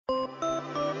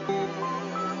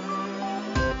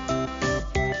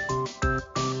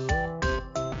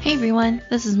Hey everyone,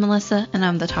 this is Melissa, and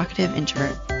I'm the talkative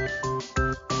introvert.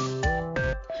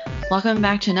 Welcome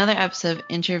back to another episode of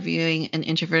Interviewing an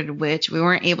Introverted Witch. We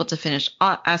weren't able to finish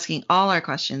asking all our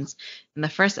questions in the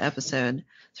first episode,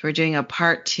 so we're doing a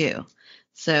part 2.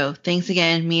 So thanks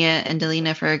again, Mia and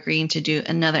Delena, for agreeing to do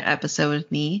another episode with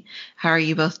me. How are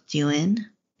you both doing?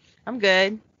 I'm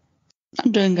good.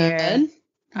 I'm doing good.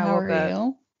 How are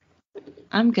you?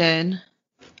 I'm good.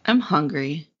 I'm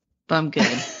hungry, but I'm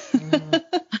good.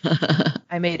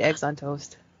 I made eggs on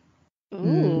toast.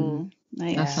 Ooh,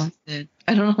 nice. That sounds good.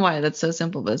 I don't know why that's so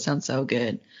simple, but it sounds so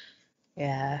good.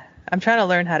 Yeah. I'm trying to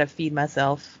learn how to feed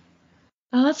myself.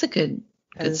 Oh, that's a good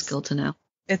skill to know.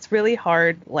 It's really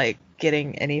hard,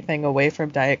 getting anything away from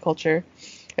diet culture.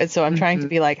 And so I'm trying to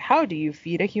be like, how do you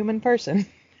feed a human person?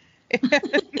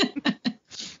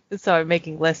 So I'm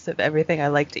making lists of everything I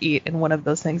like to eat, and one of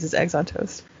those things is eggs on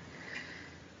toast.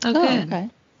 Oh, good. Okay.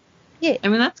 Yeah. I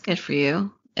mean, that's good for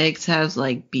you. Eggs has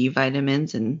B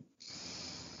vitamins and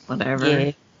whatever.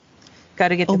 Yeah. Got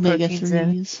to get the Omega proteins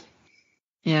in. 3s.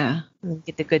 Yeah. And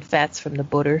get the good fats from the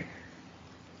butter.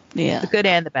 Yeah. The good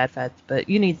and the bad fats, but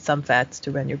you need some fats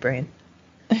to run your brain.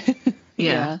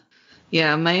 Yeah.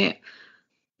 Yeah.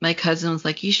 My cousin was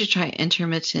like, you should try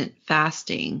intermittent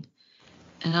fasting.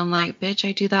 And I'm like, bitch,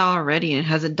 I do that already and it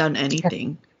hasn't done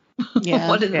anything. Yeah.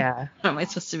 What am I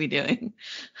supposed to be doing?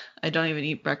 I don't even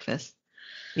eat breakfast.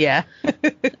 Yeah.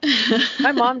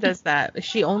 My mom does that.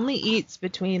 She only eats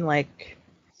between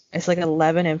it's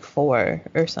 11 and 4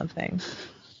 or something.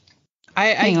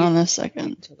 Hang on a second.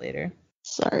 Until later.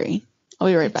 Sorry. I'll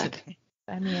be right back. Okay.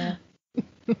 I'm here.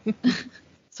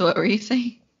 So what were you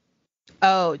saying?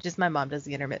 Oh, just my mom does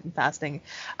the intermittent fasting.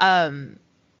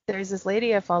 There's this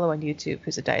lady I follow on YouTube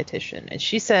who's a dietitian, and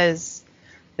she says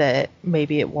that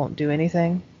maybe it won't do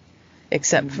anything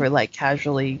except for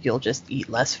casually you'll just eat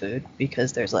less food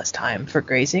because there's less time for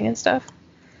grazing and stuff.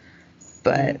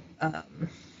 But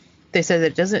they said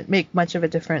it doesn't make much of a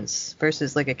difference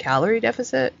versus a calorie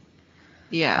deficit.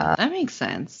 Yeah, that makes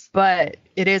sense. But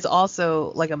it is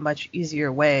also a much easier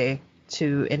way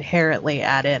to inherently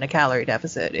add in a calorie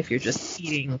deficit if you're just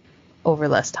eating over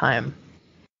less time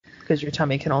because your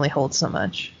tummy can only hold so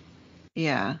much.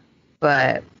 Yeah.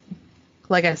 But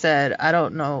like I said, I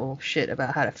don't know shit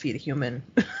about how to feed a human.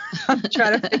 I'm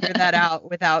trying to figure that out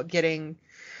without getting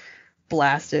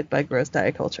blasted by gross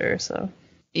diet culture. So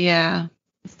yeah,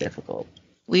 it's difficult.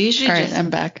 We usually I'm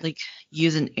back.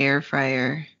 Use an air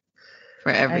fryer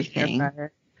for everything. I have an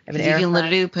air fryer. You can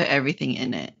literally put everything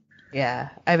in it. Yeah,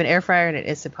 I have an air fryer and an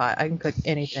Instant Pot. I can cook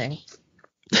anything.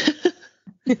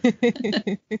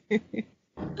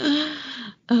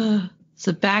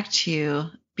 So back to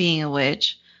being a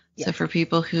witch. Yes. So for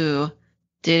people who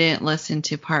didn't listen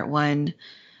to part 1,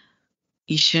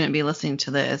 you shouldn't be listening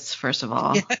to this, first of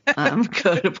all.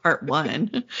 Go to part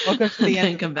 1. Welcome to the end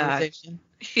of the come back. conversation.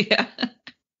 Yeah.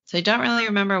 So I don't really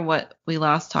remember what we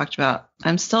last talked about.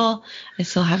 I still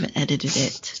haven't edited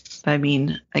it. But I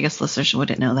mean, I guess listeners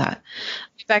wouldn't know that.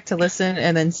 Back to listen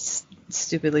and then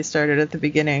stupidly started at the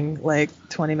beginning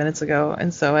 20 minutes ago,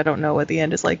 and so I don't know what the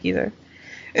end is like either.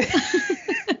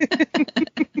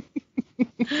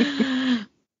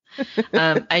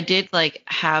 I did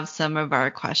have some of our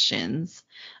questions,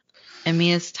 and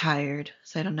Mia's tired,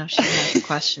 so I don't know if she has a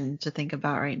question to think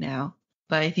about right now.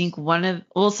 But I think one of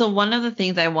the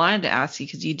things I wanted to ask you,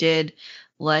 because you did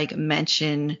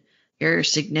mention your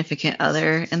significant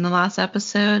other in the last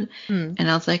episode, and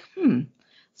I was like,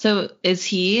 so is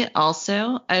he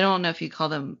also? I don't know if you call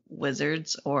them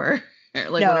wizards or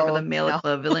whatever the male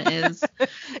equivalent is.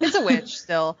 It's a witch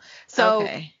still. So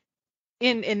okay.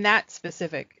 In that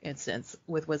specific instance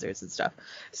with wizards and stuff.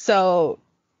 So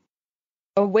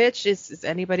a witch is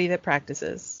anybody that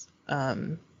practices.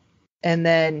 And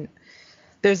then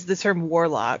there's the term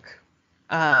warlock.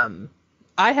 I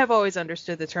have always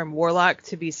understood the term warlock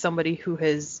to be somebody who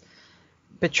has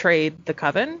betrayed the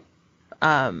coven.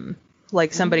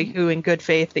 Somebody who in good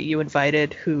faith that you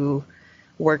invited who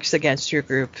works against your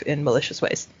group in malicious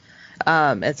ways.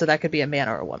 And so that could be a man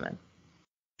or a woman.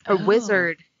 A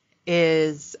wizard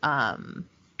is,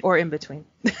 or in between.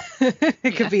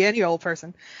 It could be any old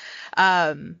person.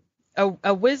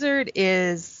 A wizard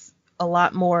is a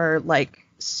lot more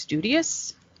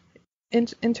studious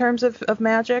in terms of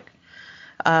magic.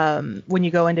 When you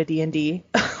go into D&D,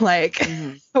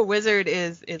 a wizard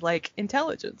is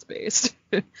intelligence based.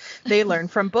 They learn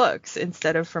from books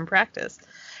instead of from practice.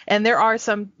 And there are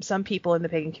some people in the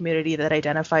pagan community that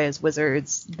identify as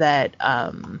wizards that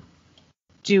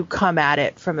do come at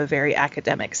it from a very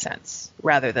academic sense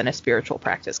rather than a spiritual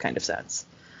practice kind of sense.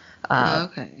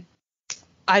 Okay.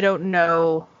 I don't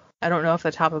know I don't know off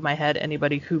the top of my head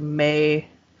anybody who may,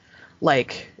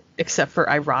 like, except for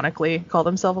ironically, call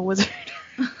themselves a wizard.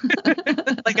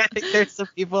 Like, I think there's some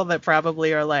people that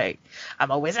probably are like,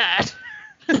 I'm a wizard.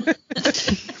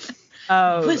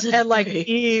 And like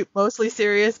be mostly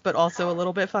serious, but also a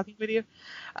little bit fucking with you.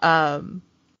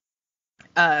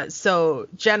 So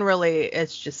generally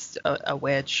it's just a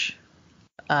witch,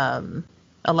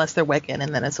 unless they're Wiccan,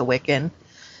 and then it's a Wiccan.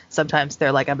 Sometimes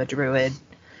they're like, I'm a druid.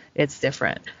 It's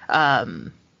different.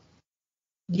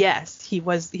 Yes, he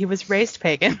was raised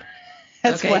pagan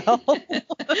as well.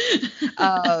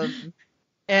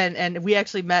 And we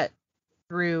actually met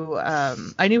through,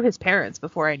 I knew his parents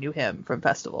before I knew him from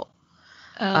festival.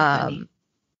 Funny.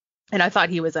 And I thought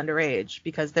he was underage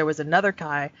because there was another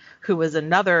guy who was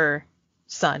another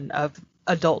son of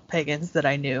adult pagans that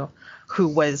I knew who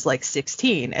was like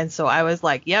 16. And so I was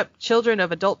like, yep, children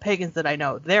of adult pagans that I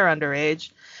know, they're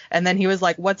underage. And then he was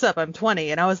like, what's up? I'm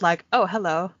 20. And I was like, oh,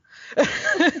 hello.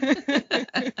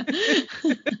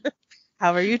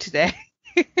 How are you today?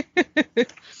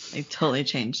 They totally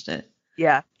changed it.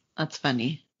 Yeah. That's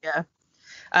funny. Yeah.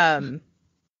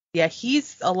 Yeah,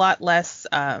 he's a lot less,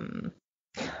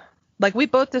 like we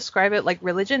both describe it like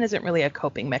religion isn't really a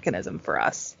coping mechanism for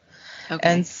us. Okay.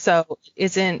 And so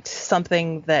isn't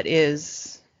something that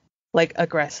is like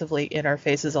aggressively in our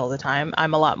faces all the time.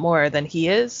 I'm a lot more than he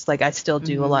is. Like I still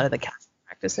do a lot of the casting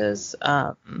practices.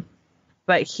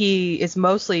 But he is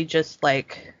mostly just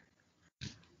like,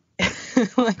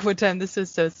 like one time, this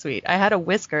was so sweet. I had a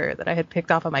whisker that I had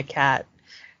picked off of my cat.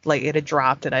 Like it had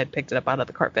dropped and I had picked it up out of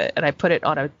the carpet and I put it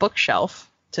on a bookshelf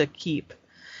to keep.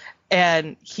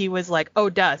 And he was like,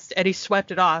 oh, dust. And he swept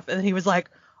it off. And he was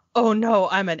like, oh, no,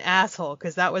 I'm an asshole.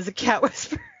 Because that was a cat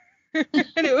whisper. And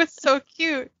it was so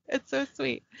cute. It's so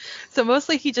sweet. So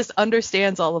mostly he just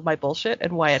understands all of my bullshit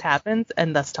and why it happens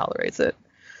and thus tolerates it.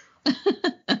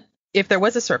 If there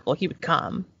was a circle, he would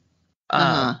come.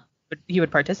 He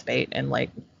would participate and like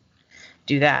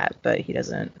do that. But he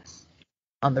doesn't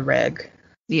on the reg.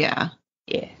 Yeah.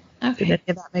 Yeah. Okay.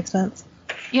 If that makes sense.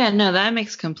 Yeah, no, that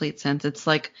makes complete sense. It's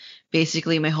like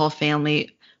basically my whole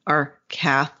family are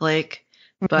Catholic,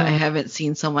 but I haven't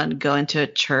seen someone go into a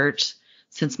church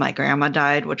since my grandma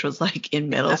died, which was like in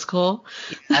middle school.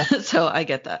 Yeah. So I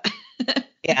get that.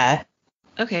 Yeah.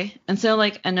 Okay. And so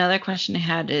like another question I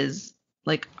had is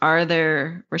like, are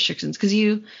there restrictions? Because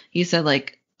you said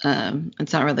like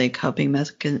it's not really a coping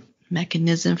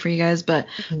mechanism for you guys, but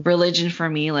religion for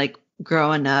me, like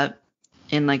growing up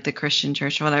in like the Christian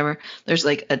church or whatever, there's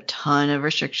like a ton of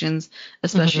restrictions,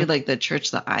 especially like the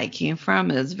church that I came from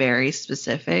is very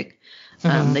specific.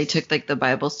 They took like the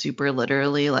Bible super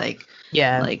literally, like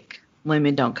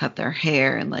women don't cut their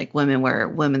hair and like women wear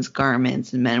women's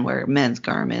garments and men wear men's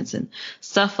garments and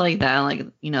stuff like that. Like,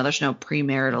 you know, there's no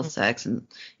premarital sex and,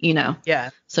 you know. Yeah.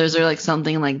 So is there like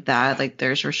something like that? Like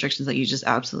there's restrictions that you just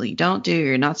absolutely don't do,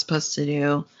 you're not supposed to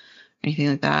do, anything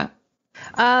like that?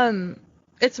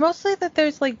 It's mostly that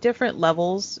there's like different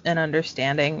levels and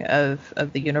understanding of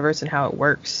the universe and how it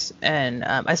works. And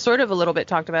I sort of a little bit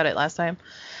talked about it last time.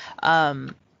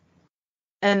 And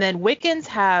then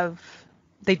Wiccans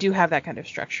they do have that kind of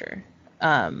structure.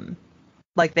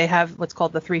 Like they have what's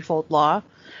called the threefold law,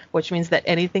 which means that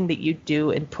anything that you do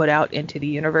and put out into the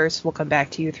universe will come back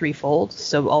to you threefold.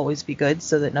 So always be good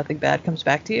so that nothing bad comes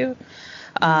back to you.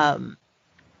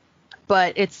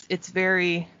 But it's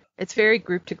very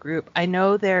group to group. I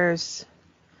know there's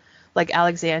like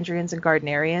Alexandrians and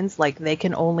Gardnerians, like they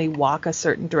can only walk a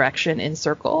certain direction in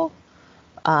circle,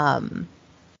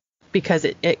 because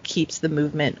it keeps the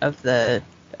movement of the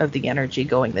energy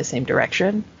going the same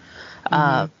direction.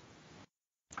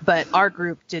 But our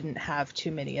group didn't have too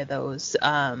many of those.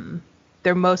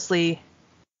 They're mostly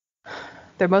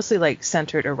like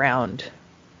centered around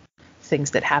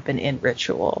things that happen in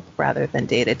ritual rather than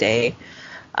day to day.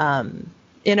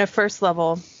 In a first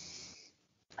level,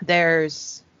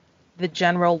 there's the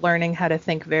general learning how to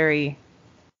think very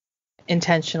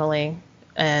intentionally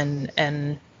and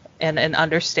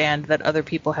understand that other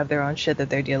people have their own shit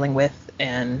that they're dealing with.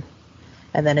 And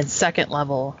then in second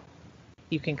level,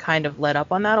 you can kind of let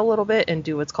up on that a little bit and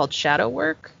do what's called shadow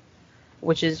work,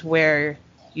 which is where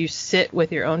you sit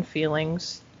with your own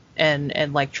feelings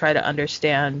and like try to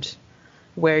understand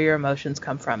where your emotions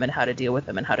come from and how to deal with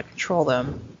them and how to control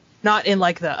them. Not in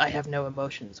like the I have no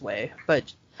emotions way,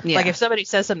 but like if somebody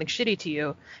says something shitty to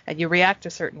you and you react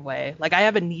a certain way, like I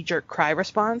have a knee-jerk cry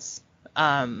response,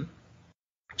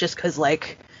 just because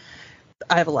like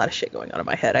I have a lot of shit going on in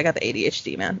my head. I got the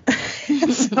ADHD, man.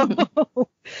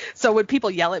 So when people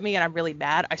yell at me and I'm really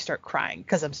mad, I start crying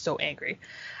because I'm so angry.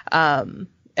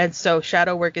 And so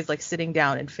shadow work is like sitting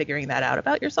down and figuring that out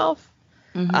about yourself.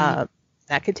 That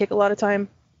could take a lot of time.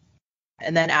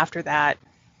 And then after that,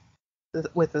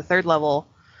 with the third level,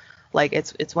 like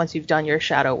it's once you've done your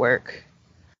shadow work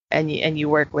and you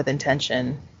work with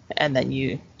intention, and then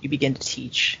you begin to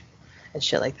teach and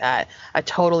shit like that. I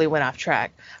totally went off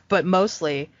track, but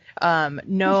mostly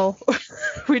no,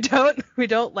 we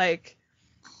don't like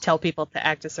tell people to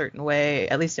act a certain way,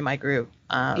 at least in my group.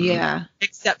 Yeah.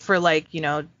 Except for like,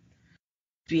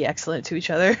 be excellent to each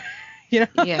other. Yeah.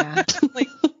 Like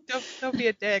don't be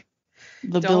a dick.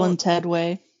 The Bill and Ted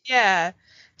way. Yeah.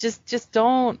 Just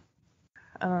don't,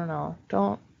 I don't know.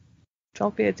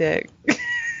 Don't be a dick.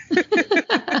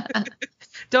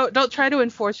 Don't try to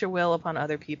enforce your will upon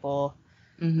other people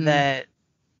that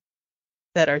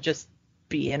are just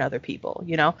being other people,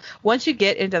 Once you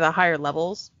get into the higher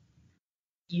levels,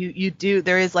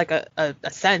 there is like a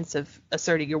sense of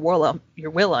asserting your will on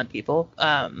people.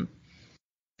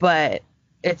 But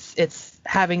it's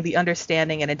having the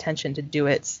understanding and intention to do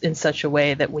it in such a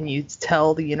way that when you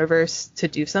tell the universe to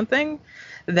do something,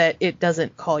 that it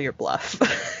doesn't call your bluff.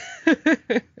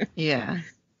 Yeah.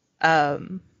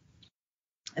 And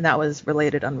that was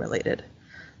related, unrelated.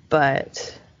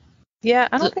 But yeah,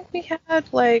 I don't think we had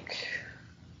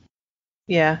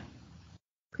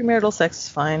premarital sex is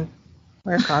fine.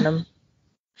 Wear a condom.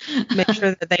 Make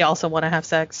sure that they also want to have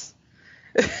sex.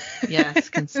 Yes,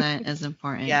 consent is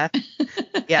important. Yeah.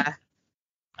 Yeah.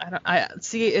 I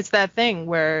see, it's that thing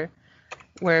where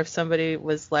if somebody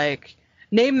was like,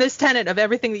 name this tenet of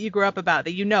everything that you grew up about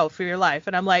that you know for your life,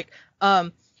 and I'm like,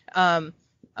 pie.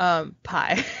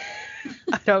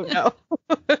 I don't know.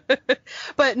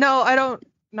 But no, I don't,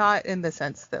 not in the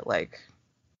sense that like,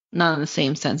 not in the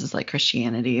same sense as like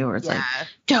Christianity, or it's like, yeah.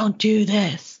 don't do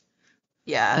this.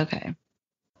 Yeah. Okay.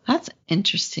 That's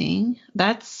interesting.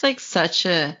 That's like such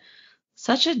a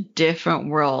different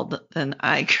world than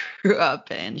I grew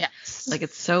up in. Yes. Like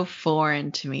it's so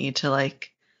foreign to me to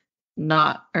like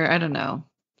not, or I don't know.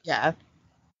 Yeah.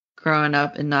 Growing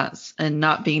up and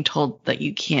not being told that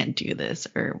you can't do this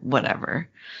or whatever.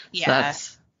 Yeah. So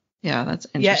that's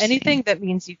interesting. Yeah, anything that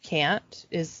means you can't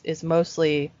is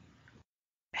mostly,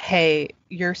 hey,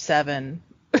 you're 7.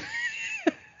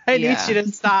 I need you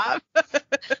to stop.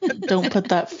 Don't put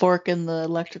that fork in the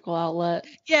electrical outlet.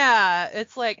 Yeah,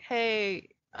 it's like, hey,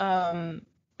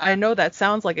 I know that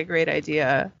sounds like a great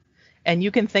idea, and you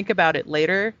can think about it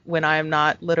later when I'm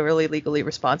not literally legally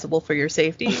responsible for your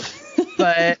safety.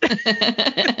 But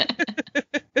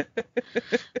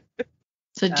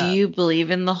so do you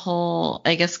believe in the whole,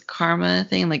 I guess, karma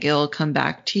thing? Like it'll come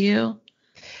back to you?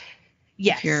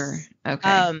 Yes. If you're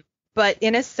okay. But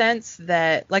in a sense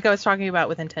that, like I was talking about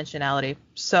with intentionality.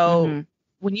 So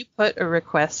when you put a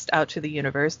request out to the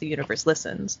universe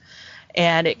listens,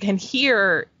 and it can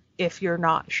hear if you're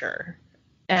not sure.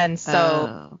 And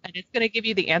so, and it's going to give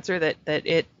you the answer that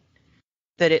it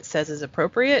says is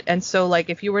appropriate. And so, like,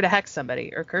 if you were to hex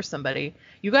somebody or curse somebody,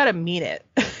 you got to mean it,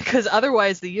 because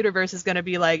otherwise the universe is going to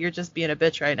be like, you're just being a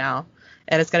bitch right now,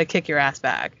 and it's going to kick your ass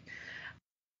back.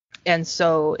 And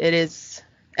so it is,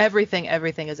 everything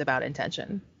is about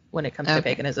intention when it comes to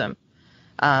paganism.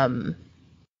 You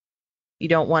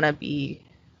don't want to be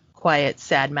quiet,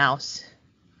 sad mouse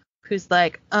who's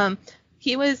like,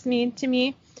 he was mean to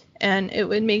me, and it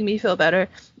would make me feel better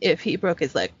if he broke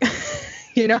his leg.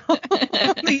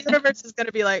 The universe is going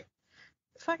to be like,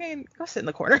 fucking go sit in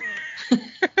the corner.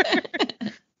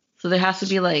 So there has to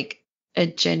be like a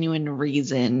genuine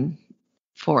reason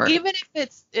for, even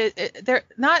if they're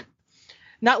not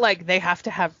like they have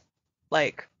to have,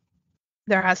 like,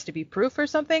 there has to be proof or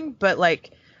something, but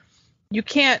like you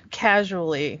can't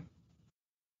casually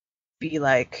be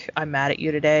like, I'm mad at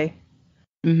you today.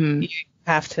 You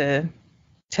have to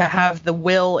have the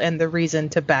will and the reason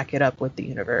to back it up with the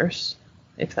universe,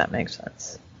 if that makes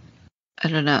sense. I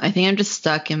don't know. I think I'm just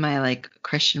stuck in my like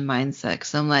Christian mindset.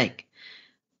 Cause I'm like,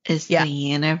 is the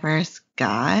universe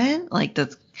God? Like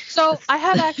that's. So I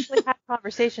have actually had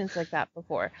conversations like that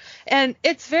before, and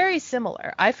it's very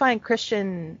similar. I find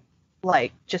Christian,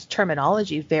 like, just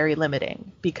terminology very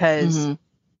limiting, because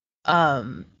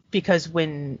when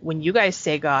you guys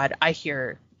say God, I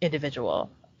hear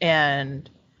individual, and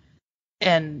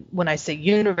when I say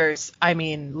universe, I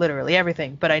mean literally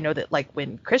everything. But I know that, like,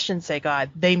 when Christians say God,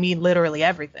 they mean literally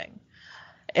everything.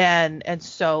 And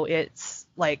so it's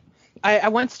like, I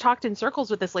once talked in circles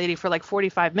with this lady for like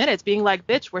 45 minutes being like,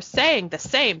 bitch, we're saying the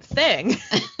same thing.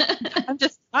 I'm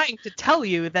just trying to tell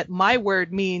you that my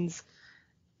word means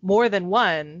more than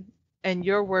one, and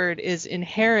your word is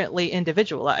inherently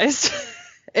individualized.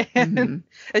 And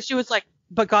she was like,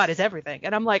 but God is everything.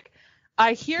 And I'm like,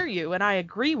 I hear you and I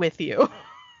agree with you.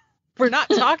 We're not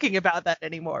talking about that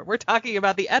anymore. We're talking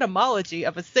about the etymology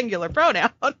of a singular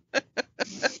pronoun.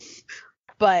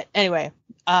 But anyway,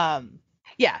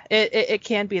 yeah, it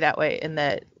can be that way in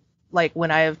that, like, when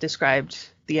I have described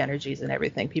the energies and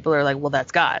everything, people are like, well,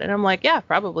 that's God. And I'm like, yeah,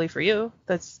 probably for you.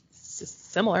 That's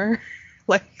just similar.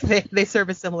 Like, they serve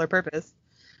a similar purpose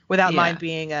without mine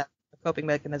being a coping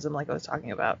mechanism like I was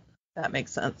talking about. That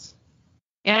makes sense.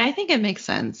 Yeah, I think it makes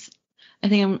sense. I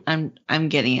think I'm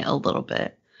getting it a little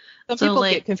bit. Some people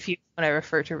get confused when I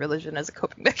refer to religion as a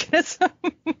coping mechanism.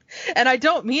 And I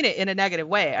don't mean it in a negative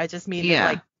way. I just mean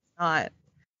that, like,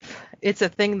 it's a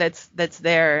thing that's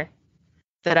there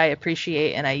that I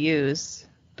appreciate and I use,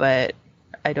 but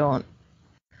I don't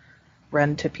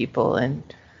run to people and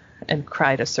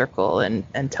cry to circle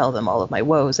and tell them all of my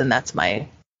woes. And that's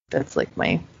like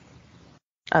my,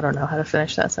 I don't know how to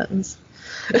finish that sentence.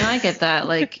 No, I get that.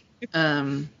 Like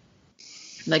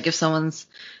if someone's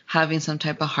having some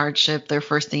type of hardship, their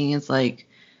first thing is like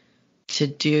to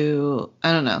do,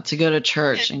 I don't know, to go to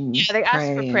church and they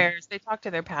ask for prayers. They talk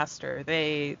to their pastor.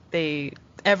 They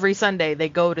every Sunday they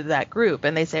go to that group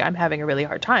and they say, I'm having a really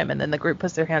hard time. And then the group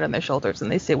puts their hand on their shoulders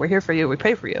and they say, we're here for you. We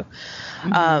pray for you.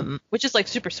 Which is like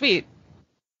super sweet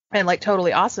and like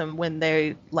totally awesome when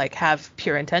they like have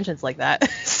pure intentions like that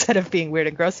instead of being weird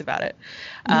and gross about it.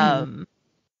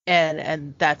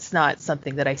 And that's not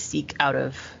something that I seek out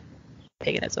of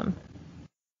paganism.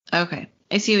 Okay.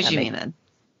 I see what you mean then.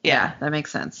 Yeah, that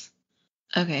makes sense.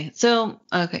 Okay. So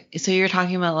you're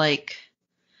talking about like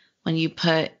when you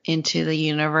put into the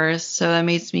universe. So that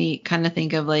makes me kind of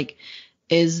think of like,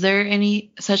 is there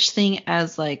any such thing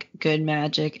as like good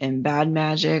magic and bad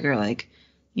magic, or like,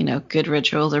 you know, good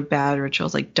rituals or bad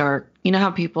rituals, like dark, you know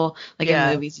how people like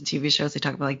in movies and TV shows, they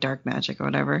talk about like dark magic or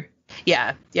whatever.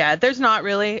 Yeah. There's not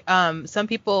really. Some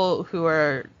people who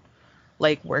are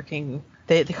like working,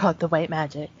 they call it the white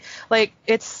magic. Like,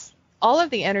 it's all of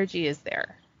the energy is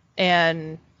there,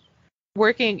 and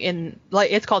working in,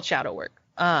 like, it's called shadow work.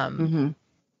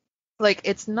 Like,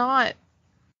 it's not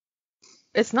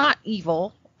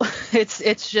evil.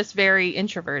 it's just very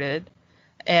introverted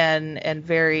and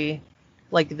very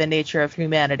like the nature of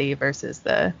humanity versus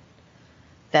the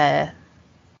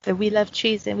we love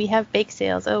cheese and we have bake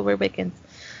sales. Oh, we're Wiccans.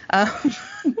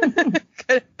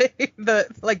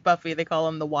 Like Buffy, they call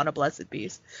them the Wanna Blessed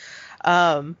Bees.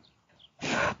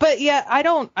 But yeah, I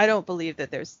don't believe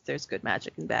that there's good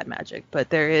magic and bad magic, but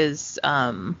there is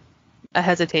a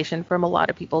hesitation from a lot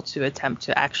of people to attempt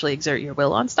to actually exert your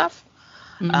will on stuff.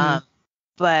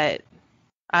 But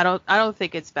I don't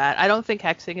think it's bad. I don't think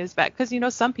hexing is bad because, you know,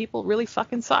 some people really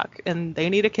fucking suck and they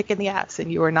need a kick in the ass,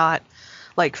 and you are not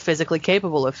like physically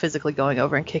capable of physically going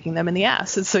over and kicking them in the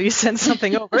ass, and so you send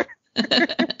something over.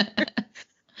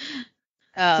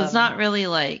 So it's not really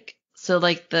like, so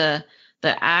like the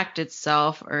act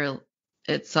itself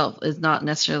is not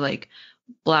necessarily like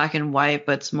black and white,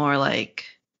 but it's more like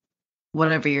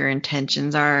whatever your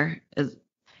intentions are is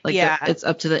like, it's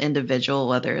up to the individual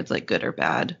whether it's like good or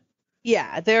bad.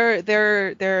 Yeah,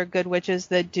 there are good witches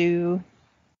that do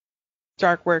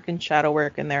dark work and shadow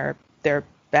work, and there are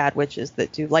bad witches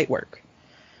that do light work.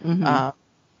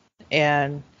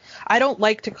 And I don't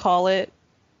like to call it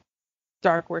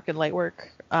dark work and light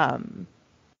work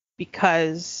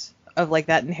because of like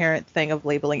that inherent thing of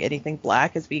labeling anything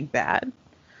black as being bad.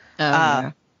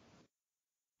 And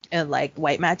like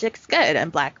white magic's good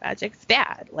and black magic's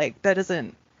bad. Like that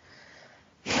doesn't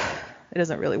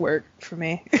really work for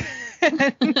me.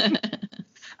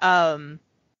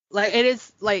 Like it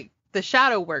is like the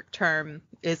shadow work term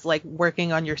is like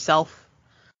working on yourself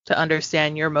to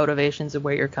understand your motivations and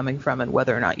where you're coming from and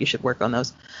whether or not you should work on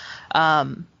those.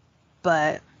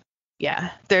 But yeah,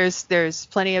 there's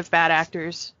plenty of bad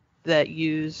actors that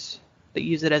use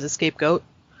it as a scapegoat.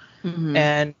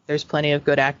 And there's plenty of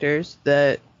good actors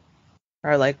that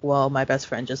are like, well, my best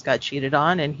friend just got cheated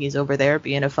on and he's over there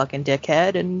being a fucking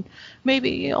dickhead and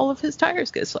maybe all of his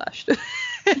tires get slashed.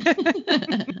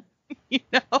 You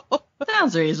know?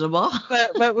 Sounds reasonable.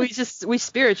 But we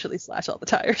spiritually slash all the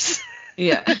tires.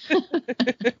 Yeah.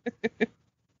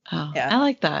 Yeah. I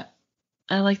like that.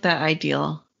 I like that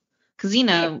ideal. Because, you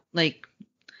know, like,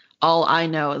 all I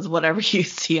know is whatever you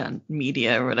see on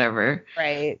media or whatever.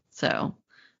 Right. So,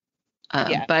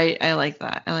 but I like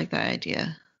that. I like that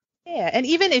idea. Yeah, and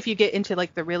even if you get into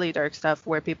like the really dark stuff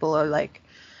where people are like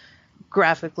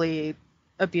graphically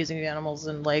abusing animals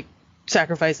and like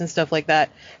sacrifice and stuff like that,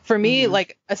 for me,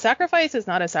 like a sacrifice is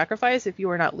not a sacrifice if you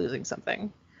are not losing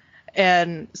something.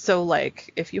 And so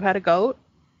like if you had a goat,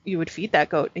 you would feed that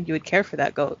goat and you would care for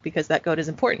that goat because that goat is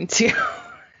important to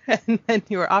you. and then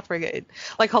you are offering it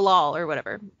like halal or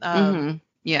whatever.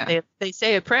 Yeah. They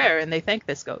say a prayer and they thank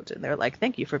this goat, and they're like,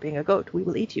 thank you for being a goat. We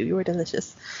will eat you. You are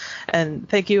delicious. And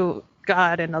thank you,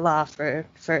 God and Allah,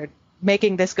 for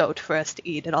making this goat for us to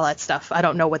eat and all that stuff. I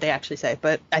don't know what they actually say,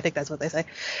 but I think that's what they say.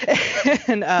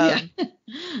 And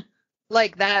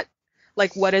like that,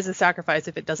 like what is a sacrifice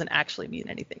if it doesn't actually mean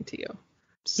anything to you?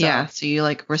 So, yeah. So you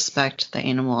like respect the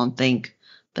animal and thank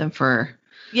them for.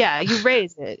 Yeah, you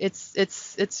raise it.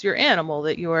 It's your animal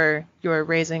that you're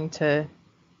raising to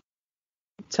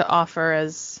offer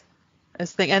as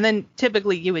thing, and then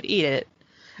typically you would eat it.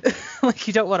 Like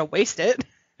you don't want to waste it.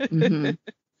 Mm-hmm.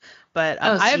 But so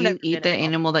I have you never eat the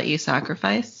animal that you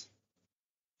sacrifice?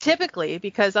 Typically,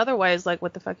 because otherwise, like,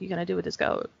 what the fuck are you gonna do with this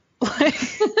goat? Like,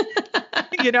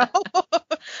 you know,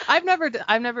 I've never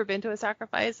been to a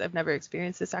sacrifice. I've never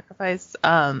experienced a sacrifice.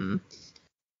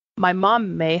 My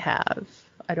mom may have.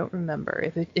 I don't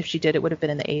remember. If she did, it would have been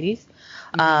in the 80s.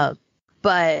 Mm-hmm.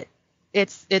 But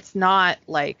it's not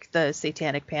like the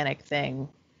satanic panic thing.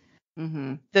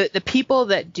 Mm-hmm. The people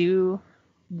that do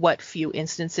what few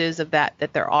instances of that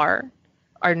there are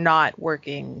not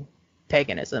working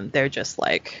paganism. They're just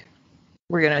like,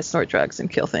 we're gonna snort drugs and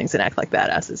kill things and act like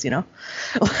badasses, you know?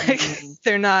 Like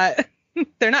they're not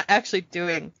actually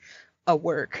doing a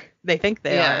work. They think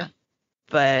they are,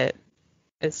 but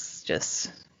it's just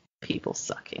people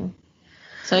sucking.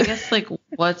 So I guess like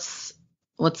what's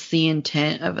the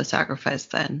intent of a sacrifice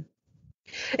then?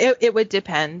 It would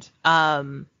depend.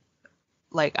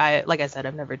 Like I said,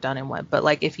 I've never done one, but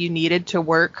like if you needed to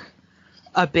work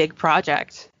a big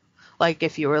project, like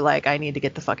if you were like, I need to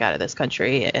get the fuck out of this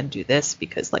country and do this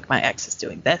because like my ex is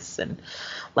doing this, and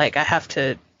like I have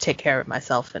to take care of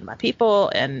myself and my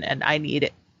people, and I need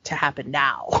it to happen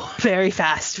now, very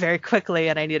fast, very quickly,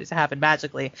 and I need it to happen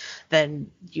magically,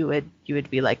 then you would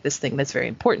be like, this thing that's very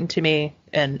important to me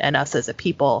and us as a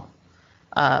people,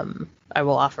 I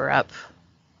will offer up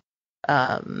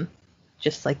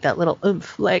just like that little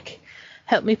oomph, like,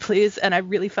 help me please, and I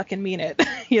really fucking mean it,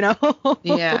 you know?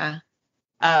 Yeah.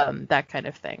 That kind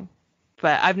of thing.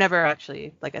 But I've never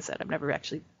actually, like I said, I've never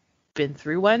actually been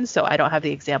through one, so I don't have the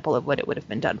example of what it would have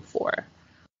been done for.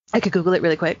 I could Google it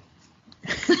really quick.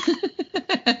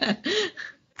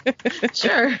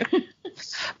 Sure.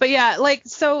 But yeah, like,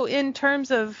 so in terms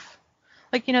of,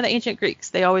 like, you know, the ancient Greeks,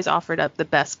 they always offered up the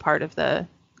best part of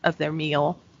their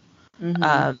meal.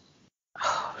 Mm-hmm.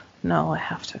 No, I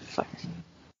have to fucking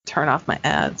turn off my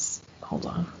ads. Hold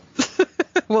on.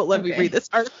 Won't let me read this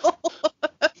article.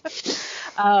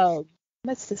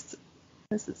 This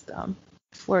is dumb.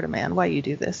 Florida man, why you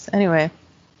do this? Anyway,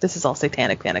 this is all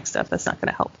satanic panic stuff. That's not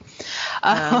going to help.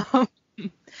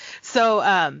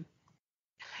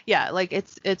 Yeah, like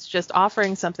it's just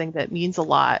offering something that means a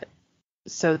lot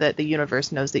so that the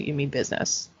universe knows that you mean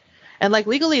business. And like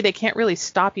legally, they can't really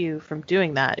stop you from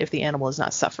doing that if the animal is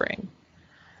not suffering.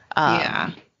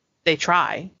 They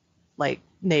try, like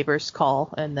neighbors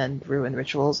call and then ruin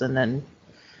rituals, and then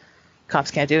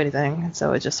cops can't do anything. And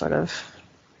so it just sort of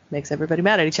makes everybody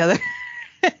mad at each other.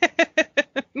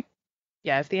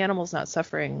 Yeah, if the animal's not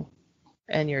suffering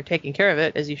and you're taking care of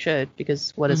it as you should,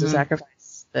 because what is a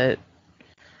sacrifice that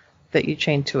you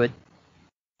chain to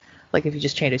like if you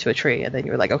just chained it to a tree and then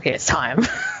you were like, okay, it's time.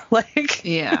 Like,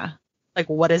 yeah. Like,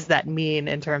 what does that mean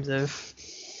in terms of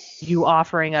you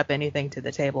offering up anything to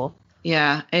the table?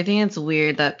 Yeah, I think it's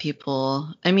weird that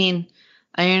people, I mean,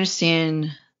 I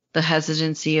understand the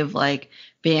hesitancy of like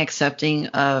being accepting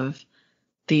of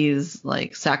these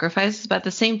like sacrifices, but at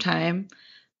the same time,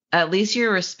 at least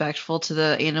you're respectful to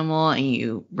the animal and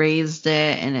you raised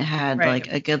it and it had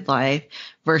like a good life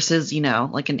versus, you know,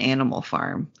 like an animal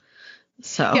farm.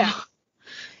 So,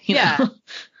 you know.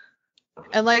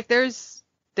 And like there's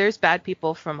bad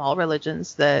people from all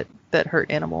religions that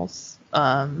hurt animals.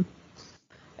 And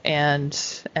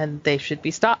they should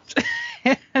be stopped.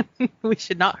 We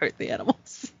should not hurt the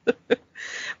animals.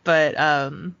 But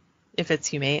if it's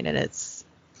humane and it's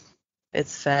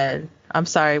fed. I'm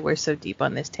sorry we're so deep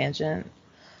on this tangent.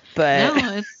 But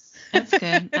no, it's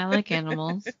good. I like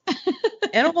animals.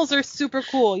 Animals are super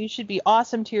cool. You should be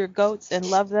awesome to your goats and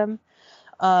love them.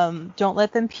 Don't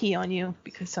let them pee on you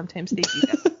because sometimes they do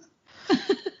that.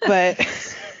 But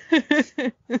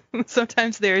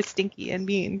sometimes they're stinky and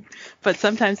mean, but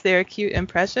sometimes they're cute and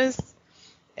precious.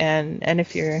 And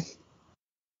if you're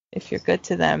good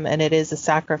to them and it is a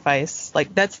sacrifice,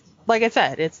 like that's, like I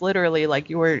said, it's literally like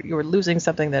you're losing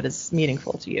something that is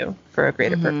meaningful to you for a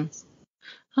greater purpose.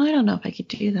 I don't know if I could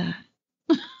do that.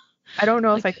 I don't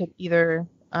know if I could either.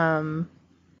 I'm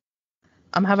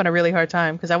having a really hard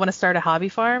time because I want to start a hobby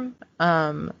farm.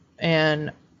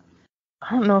 And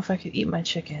I don't know if I could eat my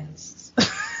chickens.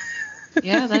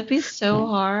 Yeah, that'd be so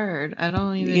hard. I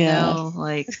don't even Yeah. know.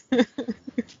 Like,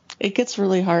 It gets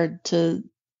really hard to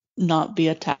not be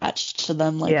attached to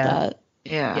them like Yeah. that.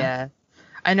 yeah. Yeah.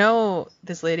 I know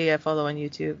this lady I follow on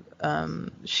YouTube.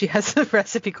 She has a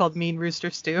recipe called Mean Rooster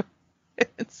Stew.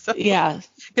 So, Yeah,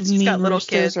 'cause she's got mean little roosters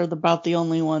kids. are about the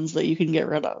only ones that you can get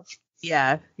rid of.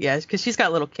 Yeah, because she's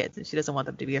got little kids and she doesn't want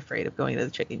them to be afraid of going to the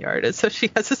chicken yard. And so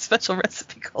she has a special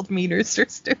recipe called Mean Rooster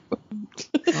Stew.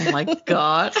 Oh my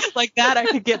God. Like that I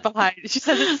could get behind. She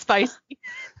says it's spicy.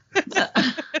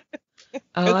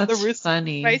 Oh, The that's rooster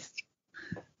funny. Spicy.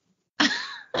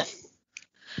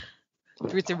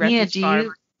 It's a Mia, refuge farm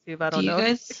on YouTube. I don't you know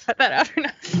guys- if you cut that out or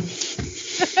not.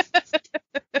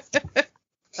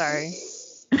 Sorry.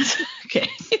 Okay.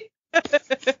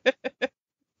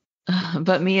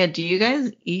 But Mia, do you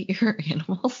guys eat your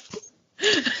animals?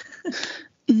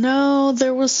 No,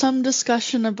 there was some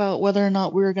discussion about whether or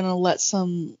not we were going to let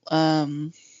some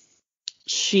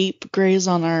sheep graze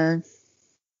on our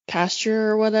pasture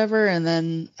or whatever, and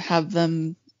then have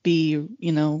them be,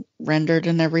 rendered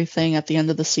and everything at the end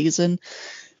of the season.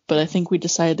 But I think we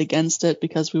decided against it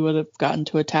because we would have gotten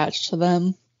too attached to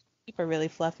them. Sheep are really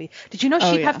fluffy. Did you know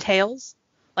Oh, sheep yeah. have tails?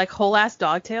 Like whole ass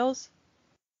dog tails?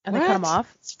 And they cut them What?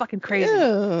 off? It's fucking crazy. Ew,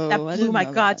 That I blew didn't my know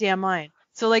that. goddamn mind.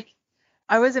 So like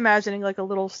I was imagining like a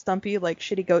little stumpy, like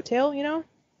shitty goat tail,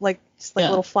 Like just like a Yeah.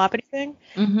 little floppity thing.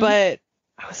 Mhm. But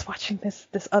I was watching this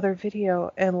other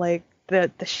video and like the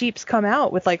sheeps come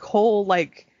out with like whole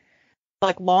like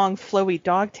long flowy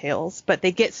dog tails, but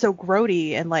they get so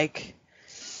grody and like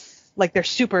they're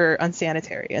super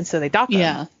unsanitary, and so they dock them.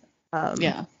 Yeah,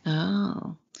 Yeah.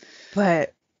 Oh.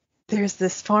 But there's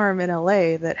this farm in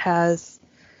LA that has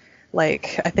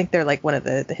like, I think they're like one of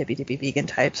the hippie dippy vegan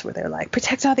types where they're like,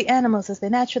 protect all the animals as they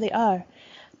naturally are.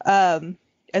 And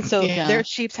so Yeah. their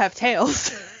sheeps have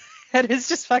tails. And it's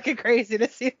just fucking crazy to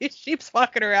see these sheeps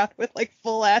walking around with like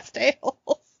full ass tails.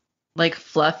 Like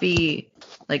fluffy,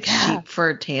 like Yeah. sheep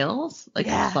fur tails? Like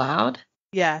Yeah. a cloud?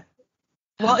 Yeah.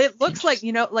 Well, Oh, it looks like,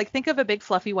 like think of a big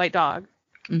fluffy white dog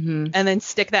Mm-hmm. and then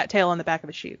stick that tail on the back of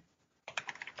a sheep.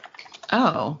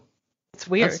 Oh. It's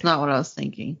weird. That's not what I was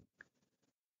thinking.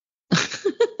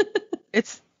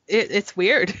 It's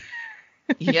weird.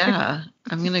 Yeah.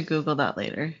 I'm going to Google that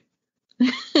later.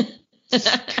 I'm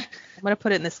gonna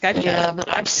put it in the Skype chat. yeah, but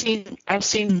I've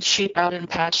seen sheep out in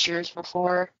pastures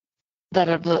before that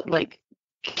have like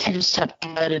can just have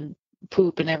blood and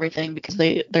poop and everything because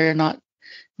they're not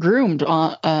groomed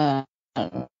on a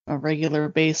regular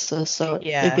basis, so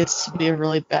Yeah. it gets to be a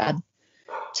really bad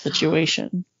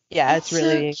situation. Yeah, it's That's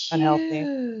really so unhealthy.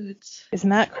 cute. Isn't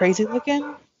that crazy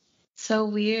looking? So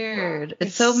weird.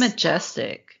 It's so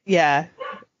majestic. Yeah.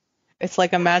 It's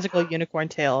like a magical unicorn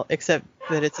tail, except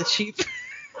that it's a sheep.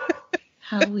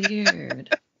 How weird.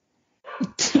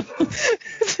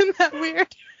 Isn't that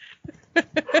weird?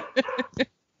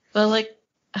 But like,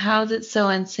 how is it so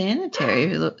unsanitary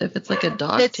if it's like a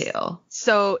dog It's- tail?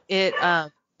 So it,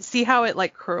 see how it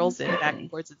like curls in back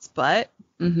towards its butt?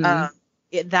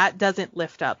 Mm-hmm. That doesn't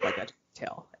lift up like a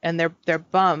tail, and their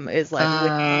bum is like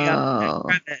wicking up Oh.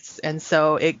 that crevice, and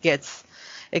so it gets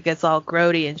all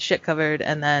grody and shit covered,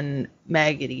 and then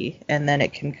maggoty, and then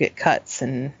it can get cuts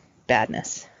and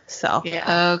badness. So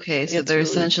Yeah. Okay, so It's they're really-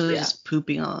 essentially yeah. just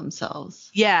pooping on themselves.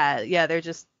 yeah, they're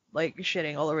just like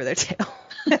shitting all over their tail.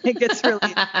 It gets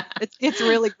really it's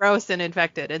really gross and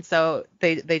infected, and so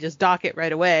they just dock it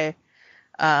right away.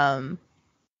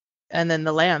 And then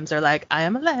the lambs are like, I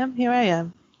am a lamb, here I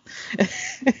am.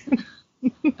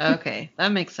 Okay,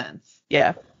 that makes sense.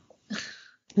 Yeah.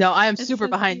 No, I am It's super so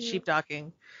behind cute. sheep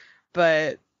docking,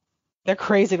 but they're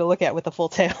crazy to look at with a full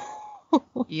tail.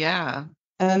 Yeah.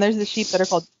 And then there's the sheep that are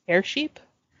called hair sheep,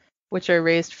 which are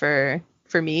raised for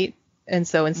meat. And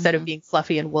so instead of Mhm. being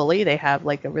fluffy and woolly, they have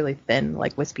like a really thin,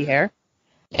 like wispy hair.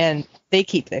 And they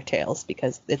keep their tails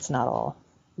because it's not all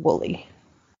woolly.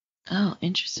 Oh,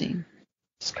 interesting.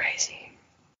 It's crazy.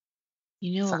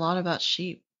 You know a lot about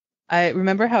sheep. I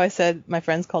remember how I said my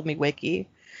friends called me Wiki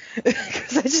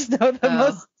because I just know the Oh.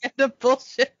 most random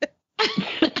bullshit.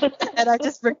 And I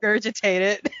just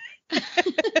regurgitate it.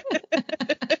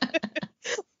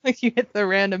 Like you hit the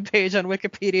random page on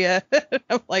Wikipedia.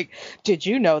 I'm like, did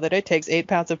you know that it takes 8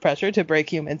 pounds of pressure to break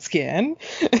human skin?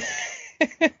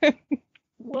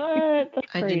 What? That's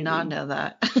I did not crazy. know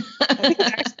that. I think it's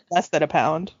actually less than a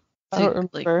pound. I To,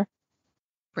 don't like, remember.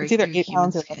 Break either through 8 human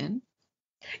pounds or less. skin.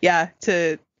 Yeah,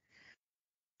 to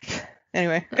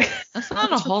anyway. That's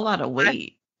not a whole lot of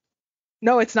weight.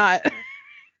 No, it's not.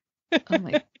 Oh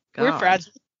my god. We're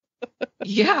fragile.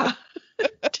 Yeah.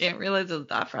 Didn't realize it was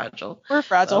that fragile. We're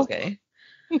fragile. Okay.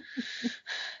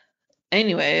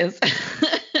 Anyways,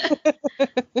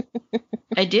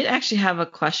 I did actually have a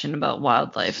question about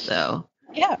wildlife though.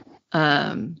 Yeah.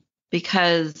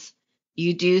 Because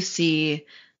you do see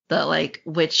the like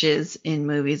witches in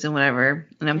movies and whatever.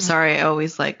 And I'm sorry, I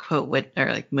always like quote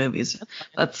or like movies.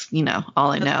 That's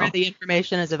all I know. That's where the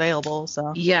information is available.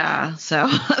 So yeah, so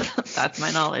that's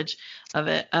my knowledge of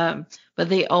it. But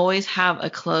they always have a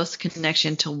close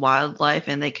connection to wildlife,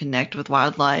 and they connect with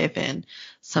wildlife, and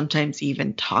sometimes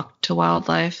even talk to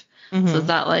wildlife. So is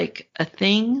that like a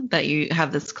thing that you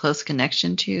have this close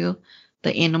connection to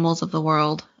the animals of the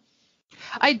world?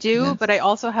 I do, but I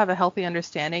also have a healthy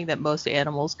understanding that most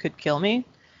animals could kill me.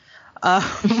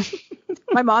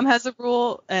 My mom has a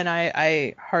rule, and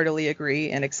I heartily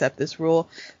agree and accept this rule,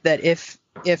 that if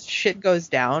shit goes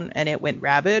down and it went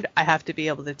rabid, I have to be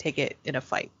able to take it in a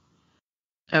fight.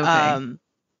 Okay.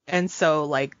 And so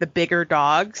like the bigger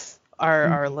dogs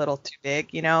are a little too big,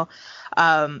 and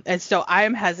so I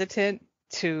am hesitant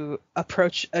to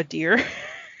approach a deer.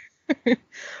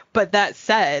 But that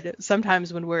said,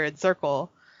 sometimes when we're in circle,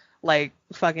 like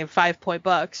fucking 5-point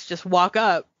bucks just walk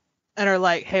up and are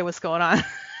like, "Hey, what's going on?"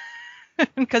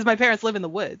 Because my parents live in the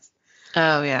woods.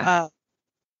 Oh yeah.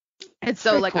 And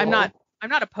so like cool. I'm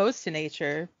not opposed to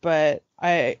nature, but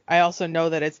I also know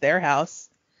that it's their house,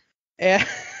 and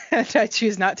I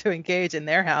choose not to engage in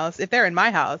their house. If they're in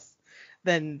my house,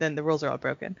 then the rules are all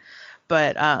broken.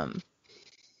 But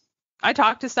I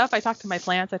talk to stuff. I talk to my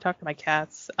plants. I talk to my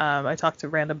cats. I talk to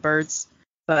random birds.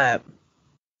 But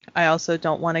I also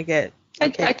don't want to get. I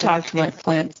talk to my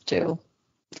plants too.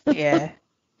 Yeah.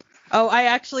 Oh, I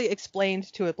actually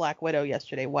explained to a black widow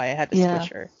yesterday why I had to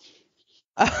squish her.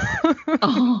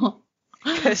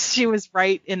 Because she was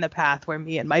right in the path where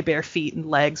me and my bare feet and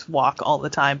legs walk all the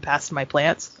time past my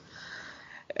plants.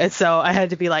 And so I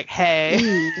had to be like,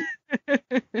 "Hey,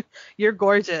 you're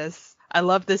gorgeous. I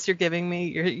love this you're giving me.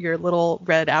 Your little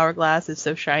red hourglass is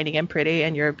so shiny and pretty,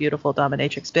 and you're a beautiful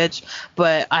dominatrix bitch.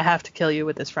 But I have to kill you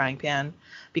with this frying pan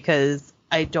because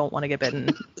I don't want to get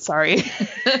bitten. Sorry."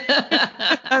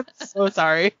 I'm so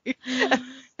sorry.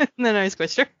 And then I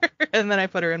squished her, and then I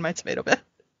put her in my tomato bed.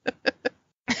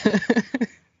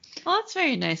 Well, that's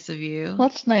very nice of you. Well,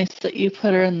 that's nice that you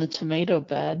put her in the tomato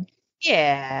bed.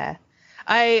 Yeah.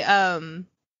 I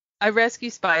rescue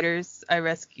spiders.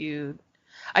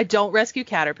 I don't rescue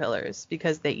caterpillars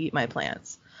because they eat my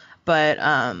plants. But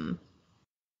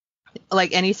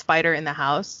like any spider in the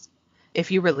house,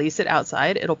 if you release it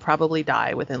outside, it'll probably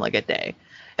die within like a day.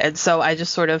 And so I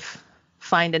just sort of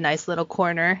find a nice little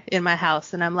corner in my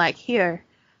house, and I'm like, "Here,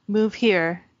 move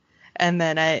here." And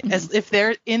then as if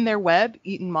they're in their web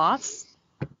eating moths,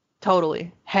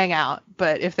 totally hang out.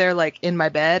 But if they're like in my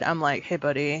bed, I'm like, "Hey,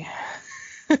 buddy,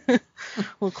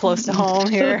 we're close to home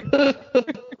here."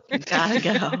 Gotta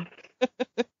go.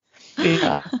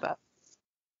 Yeah. But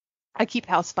I keep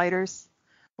house spiders,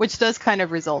 which does kind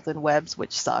of result in webs,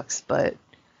 which sucks. But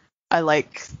I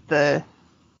like the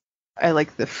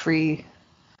free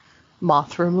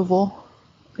moth removal,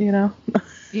 Yeah.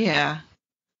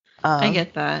 I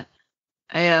get that.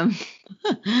 I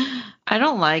I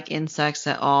don't like insects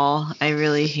at all. I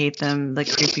really hate them, the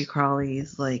creepy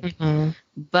crawlies, like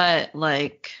but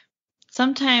like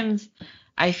sometimes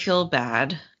I feel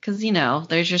bad because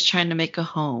they're just trying to make a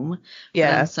home for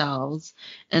themselves.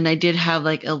 And I did have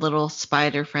like a little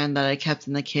spider friend that I kept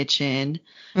in the kitchen,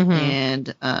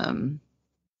 and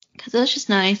because it was just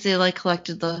nice. They like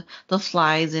collected the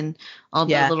flies and all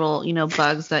the little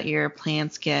bugs that your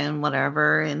plants get and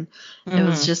whatever, and it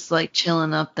was just like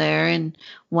chilling up there. And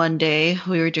one day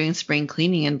we were doing spring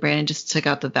cleaning, and Brandon just took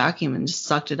out the vacuum and just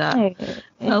sucked it up. And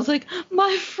I was like,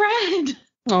 "My friend."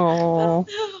 Oh.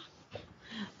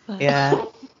 Yeah.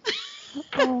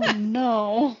 Oh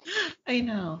no. I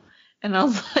know. And I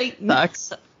was like,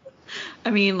 sucks.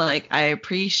 I mean, like, I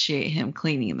appreciate him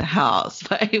cleaning the house,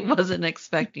 but I wasn't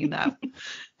expecting that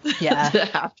to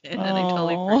happen, and I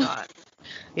totally forgot.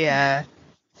 Yeah.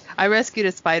 I rescued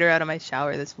a spider out of my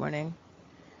shower this morning.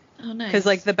 Oh, nice. Because,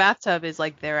 like, the bathtub is,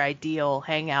 like, their ideal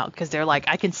hangout, because they're like,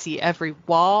 I can see every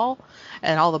wall,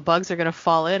 and all the bugs are going to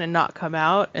fall in and not come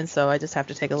out, and so I just have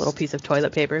to take a little piece of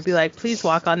toilet paper and be like, "Please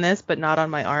walk on this, but not on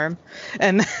my arm,"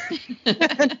 and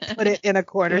put it in a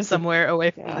corner somewhere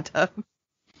away from the tub.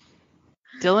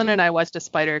 Dylan and I watched a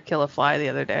spider kill a fly the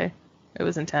other day. It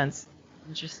was intense.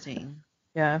 Interesting.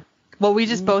 Yeah. Well, we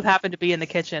just both happened to be in the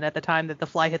kitchen at the time that the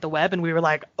fly hit the web, and we were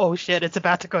like, "Oh shit, it's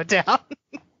about to go down."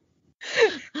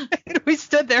 And we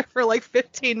stood there for like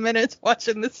 15 minutes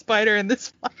watching this spider and this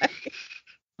fly.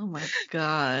 Oh my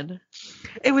god.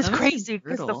 It was crazy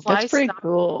because the fly That's pretty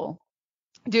cool.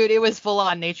 Dude, it was full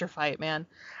on nature fight, man.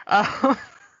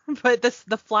 but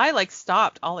the fly like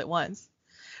stopped all at once.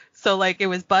 So like it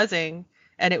was buzzing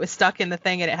and it was stuck in the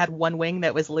thing and it had one wing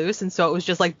that was loose, and so it was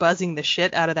just like buzzing the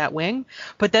shit out of that wing.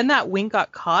 But then that wing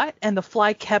got caught and the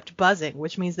fly kept buzzing,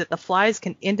 which means that the flies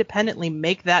can independently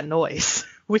make that noise,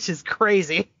 which is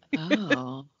crazy.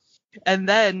 Oh. And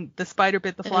then the spider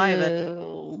bit the fly.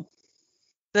 Ew.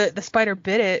 The spider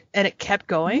bit it and it kept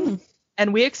going.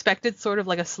 And we expected sort of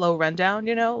like a slow rundown,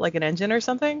 you know, like an engine or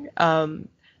something.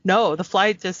 No, the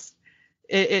fly just,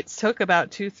 it took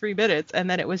about 2-3 minutes, and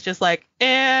then it was just like,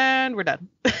 and we're done.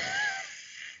 And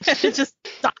it just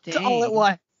stopped all at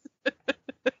once.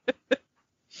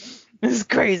 This is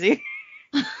crazy.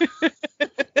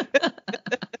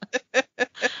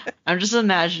 I'm just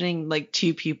imagining like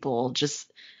two people just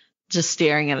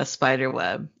staring at a spider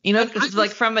web. You know, just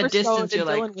like from a distance, you're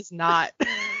like, Dylan was not.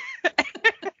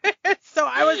 So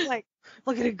I was like,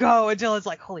 look at it go. And Dylan's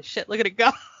like, holy shit, look at it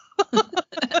go.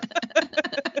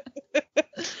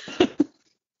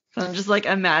 I'm just like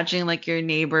imagining like your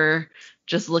neighbor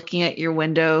just looking at your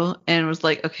window and was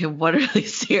like, okay, what are they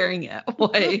staring at? Why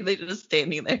are they just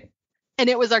standing there? And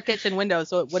it was our kitchen window,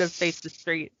 so it would have faced the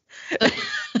street.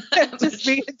 Just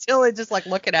me and Dylan just like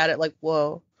looking at it like,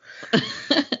 whoa.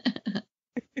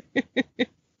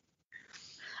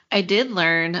 I did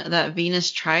learn that Venus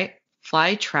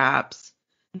fly traps,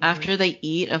 after they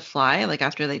eat a fly, like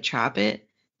after they trap it,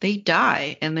 they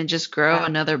die and then just grow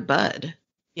another bud.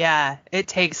 Yeah, it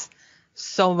takes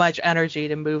so much energy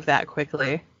to move that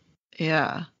quickly.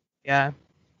 Yeah. Yeah.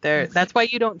 That's why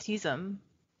you don't tease them.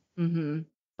 Mm-hmm.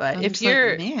 But I'm if just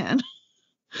you're like, man.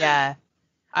 Yeah.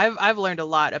 I've learned a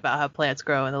lot about how plants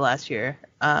grow in the last year.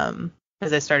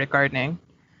 Because I started gardening.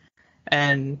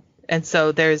 And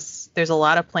so there's a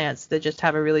lot of plants that just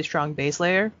have a really strong base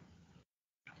layer.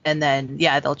 And then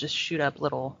they'll just shoot up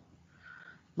little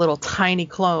tiny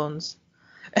clones.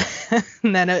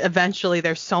 And then eventually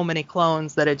there's so many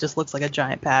clones that it just looks like a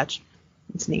giant patch.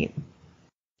 It's neat.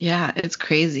 Yeah, it's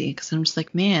crazy because I'm just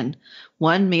like, man,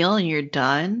 one meal and you're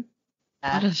done.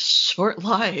 What a short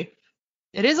life.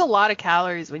 It is a lot of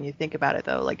calories when you think about it,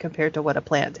 though, like compared to what a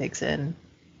plant takes in.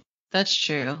 That's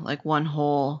true. Like one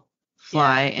whole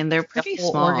fly, and they're pretty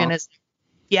small. Organism.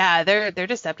 Yeah, they're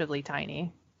deceptively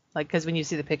tiny. Like, because when you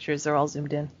see the pictures, they're all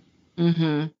zoomed in.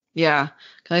 Mm-hmm. Yeah,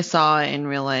 because I saw it in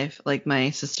real life. Like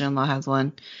my sister-in-law has one,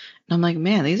 and I'm like,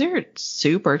 man, these are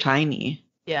super tiny.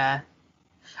 Yeah,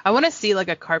 I want to see like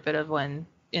a carpet of one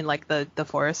in like the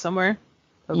forest somewhere.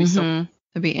 That'd be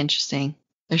That'd be interesting.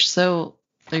 They're just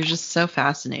so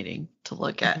fascinating to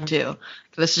look at too.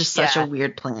 It's just such a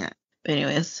weird plant. But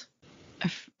anyways,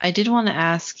 I did want to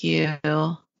ask you,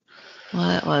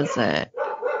 what was it?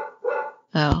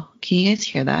 Oh, can you guys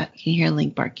hear that? Can you hear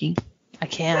Link barking? I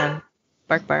can.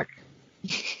 Bark, bark.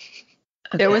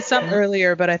 Okay. There was some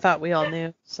earlier, but I thought we all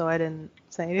knew, so I didn't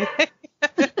say anything.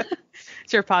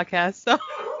 It's your podcast, so.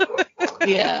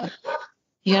 Yeah.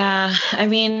 Yeah, I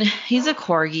mean, he's a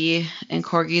corgi, and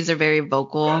corgis are very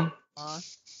vocal.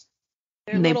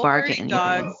 They're and they little bark at herding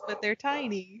anything. dogs, but they're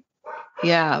tiny.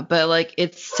 Yeah, but like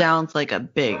it sounds like a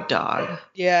big dog.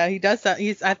 Yeah, he does sound.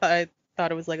 I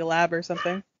thought it was like a lab or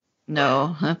something.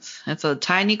 No, that's a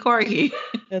tiny corgi.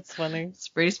 That's funny. It's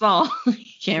pretty small. You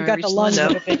can't got reach the lungs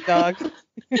of a big dog.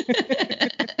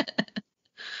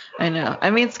 I know. I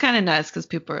mean, it's kind of nice because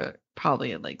people are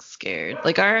probably like scared.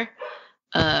 Like our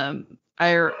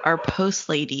post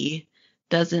lady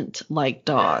doesn't like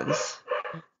dogs,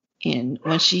 and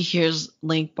when she hears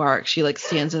Link bark, she like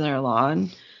stands in their lawn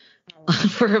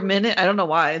for a minute. I don't know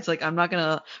why. It's like I'm not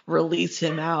gonna release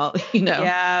him out, you know.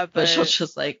 Yeah, but she'll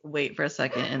just like wait for a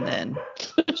second and then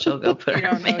she'll go put her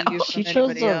out. She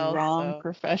chose the wrong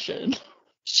profession.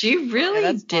 She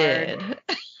really did.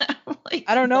 Like,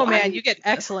 I don't know, man. You get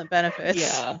excellent benefits.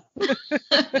 Yeah.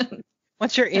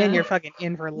 Once you're in, you're fucking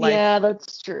in for life. Yeah,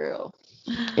 that's true.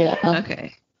 Yeah.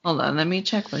 Okay. Hold on. Let me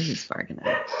check what he's barking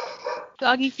at.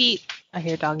 Doggy feet. I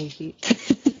hear doggy feet.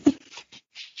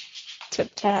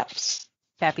 Tip taps.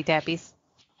 Tappy tappies.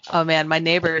 Oh man, my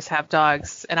neighbors have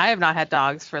dogs, and I have not had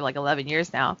dogs for like 11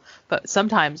 years now. But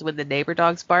sometimes when the neighbor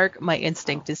dogs bark, my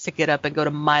instinct is to get up and go to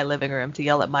my living room to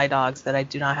yell at my dogs that I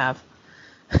do not have.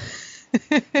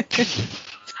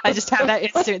 I just have that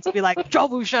instinct to be like,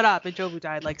 Jobu, shut up, and Jobu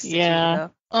died like 6 years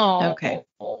ago. Oh. Okay.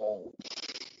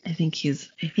 I think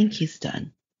he's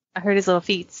done. I heard his little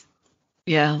feet.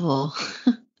 Yeah, little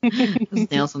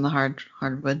his nails on the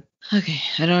hardwood. Okay,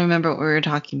 I don't remember what we were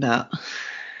talking about.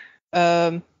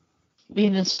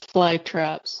 Venus fly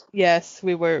traps. Yes,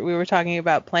 we were talking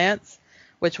about plants,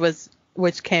 which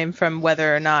came from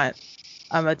whether or not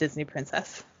I'm a Disney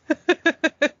princess.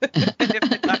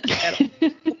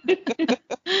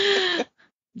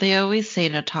 They always say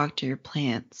to talk to your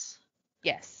plants.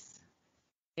 Yes.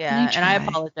 Yeah, and I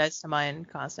apologize to mine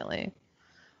constantly.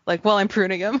 Like while I'm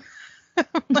pruning them.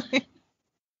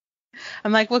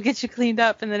 I'm like, we'll get you cleaned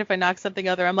up, and then if I knock something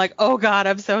other, I'm like, oh God,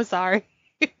 I'm so sorry.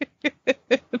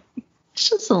 It's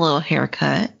just a little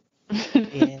haircut.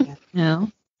 Yeah.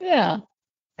 No. Yeah.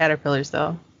 Caterpillars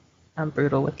though. I'm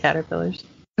brutal with caterpillars.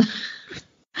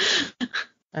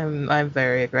 I'm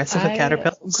very aggressive with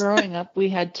caterpillars. Growing up, we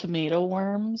had tomato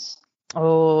worms.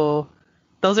 Oh,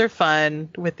 those are fun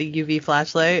with the UV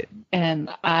flashlight. And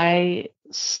I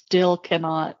still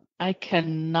cannot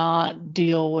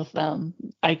deal with them.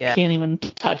 I can't even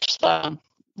touch them.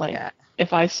 Like,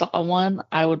 if I saw one,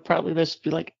 I would probably just be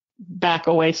like, back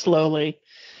away slowly.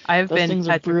 I've Those been things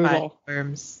are petrified brutal. of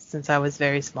worms since I was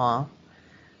very small.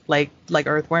 Like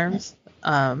earthworms.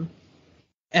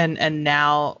 And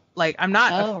now, like, I'm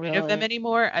not afraid of them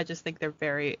anymore. I just think they're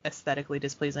very aesthetically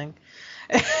displeasing.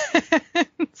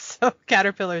 So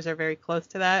caterpillars are very close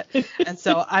to that. And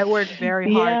so I work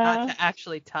very hard not to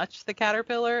actually touch the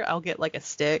caterpillar. I'll get like a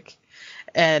stick.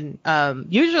 And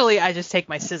usually I just take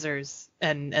my scissors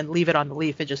and leave it on the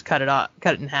leaf and just cut it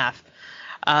in half.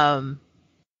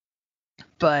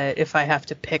 But if I have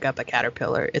to pick up a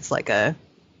caterpillar, it's like a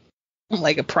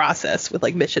process with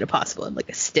like Mission Impossible and like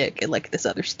a stick and like this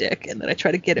other stick, and then I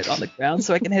try to get it on the ground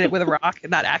so I can hit it with a rock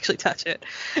and not actually touch it.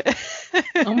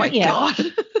 Oh my God.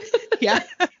 Yeah.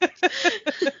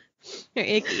 They're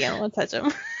icky. I don't want to touch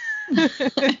them.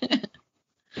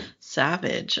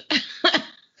 Savage.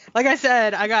 Like I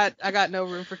said, I got no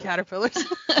room for caterpillars.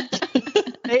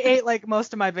 They ate like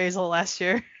most of my basil last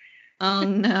year. Oh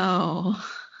no.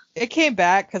 It came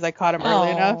back because I caught them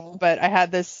early enough, but I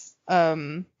had this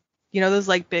those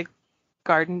like big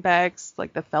garden bags,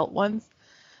 like the felt ones.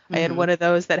 Mm-hmm. I had one of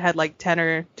those that had like 10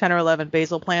 or 11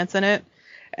 basil plants in it.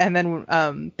 And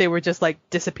then they were just like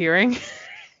disappearing.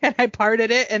 And I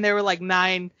parted it and there were like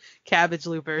 9 cabbage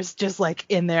loopers just like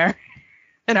in there.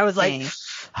 And I was like,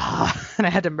 and I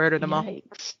had to murder them all.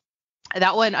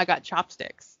 That one I got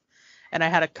chopsticks. And I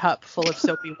had a cup full of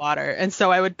soapy water. And so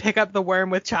I would pick up the worm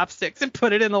with chopsticks and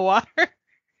put it in the water.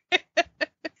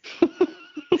 Oh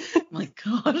my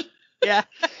God. Yeah.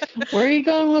 Where are you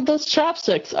going with those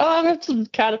chopsticks? Oh, I got some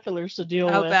caterpillars to deal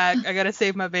with. Back. I gotta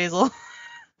save my basil.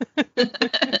 Well,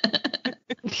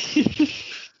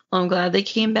 I'm glad they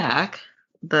came back.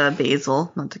 The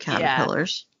basil, not the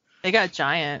caterpillars. Yeah. They got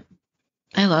giant.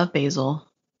 I love basil.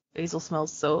 Basil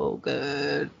smells so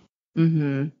good.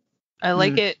 Mm-hmm. I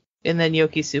like it in the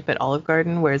gnocchi soup at Olive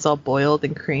Garden where it's all boiled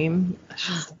in cream. That's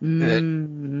just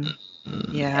good.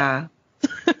 Yeah.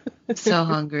 So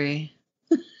hungry.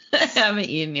 I haven't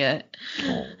eaten yet.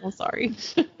 Oh, sorry.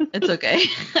 It's okay.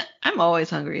 I'm always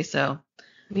hungry, so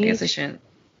I guess I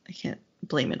can't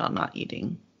blame it on not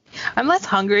eating. I'm less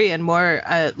hungry and more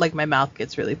like my mouth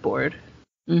gets really bored.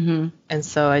 Mm-hmm. And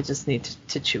so I just need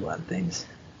to chew on things.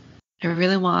 I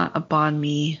really want a banh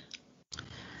mi.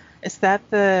 Is that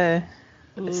the...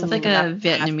 It's like a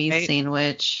Vietnamese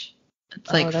sandwich.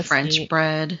 It's like French neat.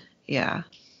 Bread. Yeah.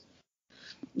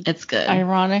 It's good.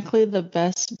 Ironically, the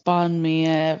best banh mi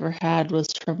I ever had was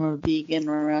from a vegan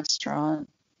restaurant.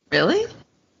 Really?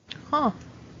 Huh.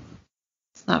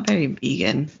 It's not very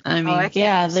vegan. I mean,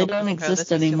 yeah, they don't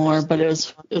exist anymore, but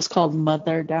it was called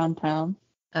Mother Downtown.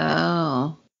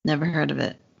 Oh, never heard of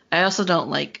it. I also don't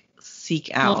like seek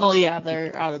out. Oh yeah,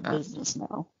 they're out of business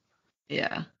now.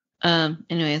 Yeah.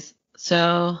 Anyways,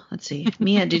 so let's see.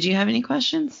 Mia, did you have any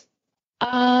questions?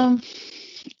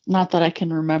 Not that I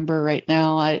can remember right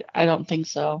now. I don't think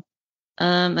so.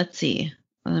 Let's see.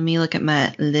 Let me look at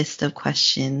my list of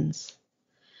questions.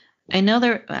 I know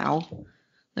there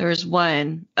was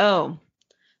one. Oh,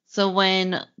 so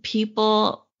when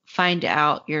people find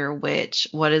out you're a witch,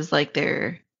 what is like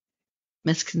their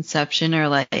misconception or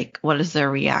like what is their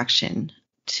reaction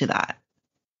to that?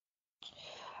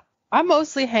 I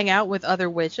mostly hang out with other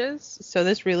witches, so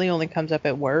this really only comes up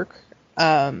at work,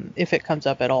 if it comes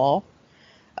up at all.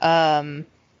 There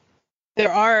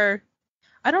are,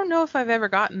 I don't know if I've ever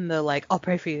gotten the like, I'll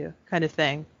pray for you kind of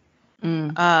thing.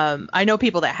 I know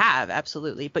people that have,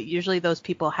 absolutely, but usually those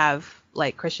people have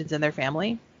like Christians in their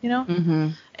family, you know? Mm-hmm.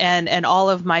 And all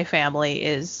of my family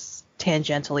is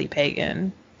tangentially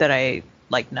pagan that I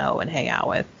like know and hang out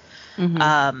with.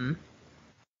 Mm-hmm.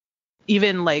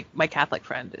 Even like my Catholic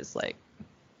friend is like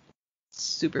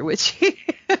super witchy.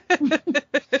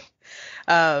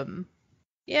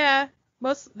 Yeah,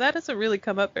 that doesn't really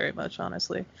come up very much,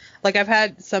 honestly. Like I've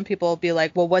had some people be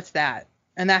like, well, what's that?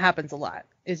 And that happens a lot.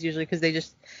 Is usually because they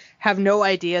just have no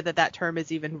idea that term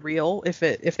is even real if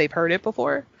they've heard it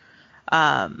before.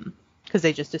 Because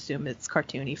they just assume it's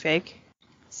cartoony fake.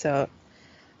 So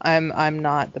I'm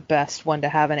not the best one to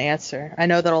have an answer. I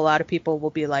know that a lot of people will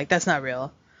be like, that's not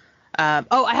real.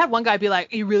 I had one guy be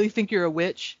like, you really think you're a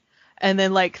witch? And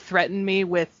then like threaten me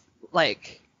with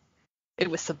like, it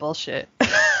was some bullshit.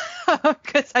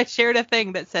 Because I shared a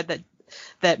thing that said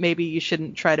that maybe you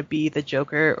shouldn't try to be the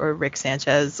Joker or Rick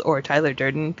Sanchez or Tyler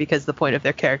Durden, because the point of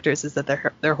their characters is that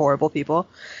they're horrible people.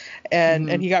 And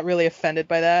he got really offended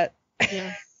by that.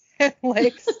 Yeah.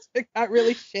 Like got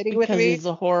really shitty with me. Because he's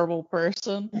a horrible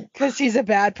person. Because he's a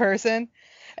bad person.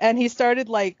 And he started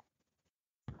like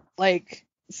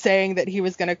saying that he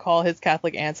was going to call his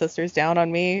Catholic ancestors down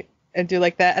on me and do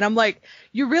like that. And I'm like,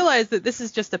 you realize that this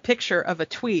is just a picture of a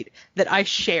tweet that I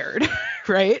shared,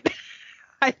 right?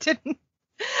 I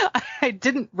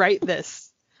didn't write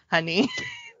this, honey.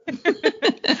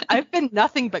 I've been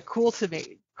nothing but cool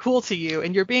to you,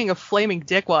 and you're being a flaming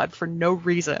dickwad for no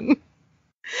reason.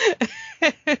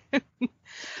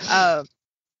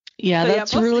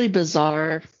 That's really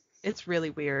bizarre. It's really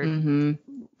weird. Mm-hmm.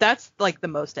 That's like the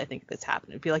most I think that's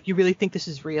happened. It'd be like, you really think this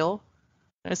is real?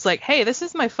 And it's like, hey, this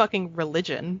is my fucking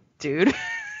religion, dude.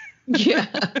 Yeah.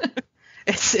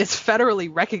 It's federally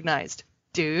recognized,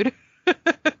 dude.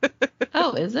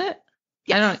 Oh, is it?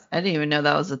 Yes. I didn't even know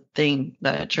that was a thing,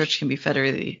 that a church can be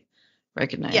federally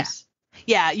recognized.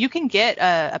 Yeah, you can get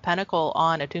a pentacle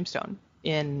on a tombstone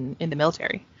in the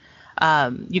military.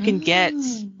 You can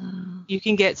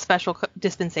get special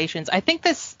dispensations. I think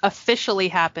this officially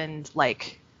happened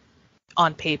like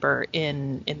on paper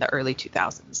in the early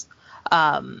 2000s.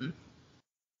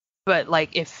 But like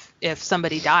if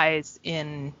somebody dies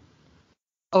in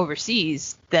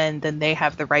overseas, then they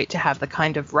have the right to have the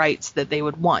kind of rites that they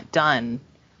would want done.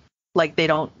 Like they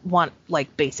don't want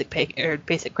like basic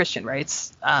Christian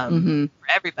rites for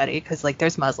everybody, because like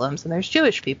there's Muslims and there's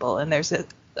Jewish people and there's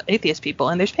atheist people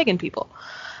and there's pagan people.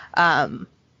 And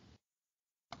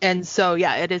so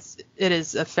yeah, it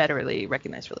is a federally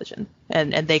recognized religion,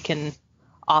 and they can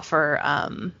offer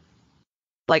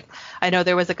like, I know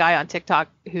there was a guy on TikTok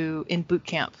who in boot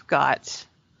camp got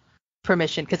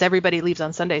permission, because everybody leaves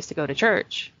on Sundays to go to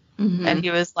church. And he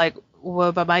was like, what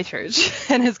about my church?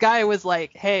 And his guy was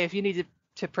like, hey, if you need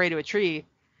to pray to a tree,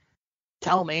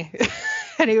 tell me.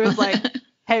 And he was like,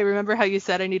 hey, remember how you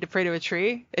said I need to pray to a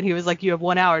tree? And he was like, you have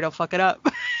 1 hour, don't fuck it up.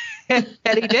 And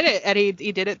he did it, and he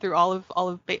did it through all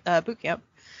of boot camp.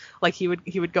 Like he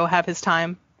would go have his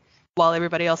time while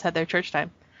everybody else had their church time.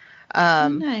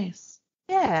 Nice.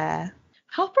 Yeah.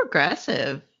 How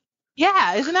progressive.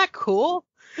 Yeah, isn't that cool?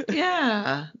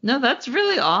 Yeah. No, that's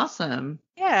really awesome.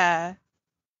 Yeah.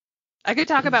 I could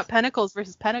talk about pentacles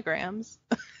versus pentagrams.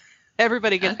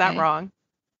 Everybody gets that wrong.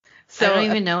 So I don't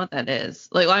even know what that is.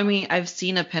 Like, well, I mean, I've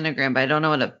seen a pentagram, but I don't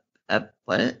know what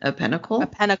a pentacle? A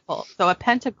pentacle. So a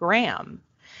pentagram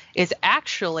is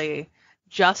actually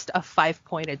just a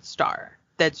 5-pointed star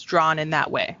that's drawn in that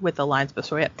way with the lines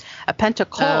before it. A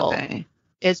pentacle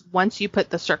is once you put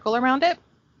the circle around it,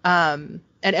 and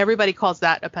everybody calls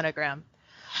that a pentagram.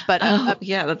 But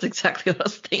yeah, that's exactly what I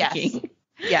was thinking.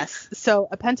 Yes. So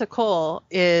a pentacle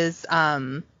is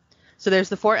so there's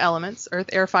the 4 elements: earth,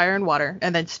 air, fire, and water,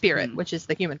 and then spirit, which is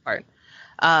the human part.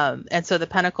 And so the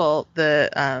pentacle,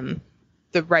 the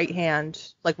right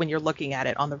hand, like when you're looking at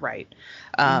it on the right,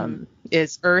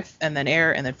 is earth, and then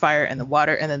air, and then fire, and then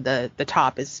water, and then the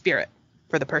top is spirit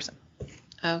for the person.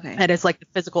 Okay. And it's like the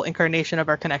physical incarnation of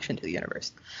our connection to the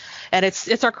universe. And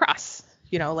it's our cross,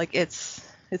 like it's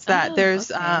that.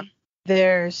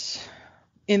 There's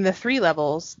in the 3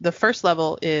 levels, the first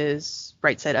level is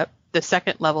right side up, the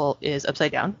second level is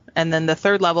upside down, and then the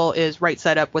third level is right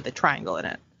side up with a triangle in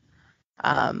it.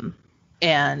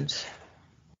 And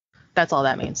that's all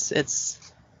that means.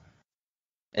 It's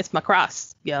my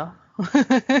cross, yo.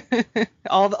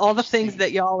 all the things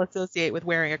that y'all associate with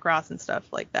wearing a cross and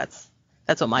stuff, like that's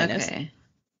what mine is.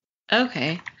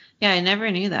 Okay. Yeah, I never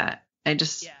knew that. I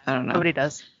don't know. Nobody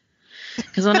does.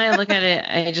 Because when I look at it,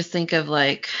 I just think of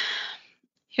like,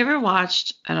 you ever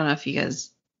watched, I don't know if you guys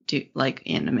do like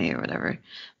anime or whatever,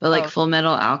 but like Full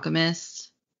Metal Alchemist.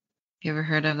 You ever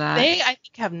heard of that? They, I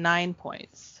think, have 9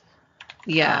 points.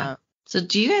 Yeah. So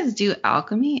do you guys do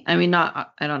alchemy? I mean,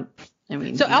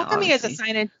 So alchemy is a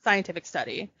scientific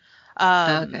study.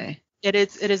 Okay. It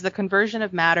is the conversion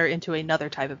of matter into another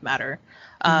type of matter.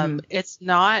 It's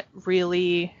not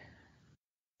nearly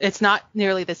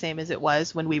the same as it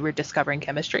was when we were discovering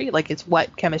chemistry. Like, it's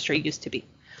what chemistry used to be.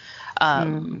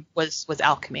 Was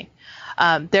alchemy.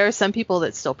 There are some people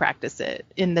that still practice it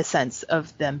in the sense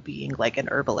of them being like an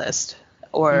herbalist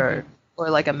or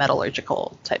like a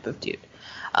metallurgical type of dude.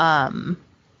 I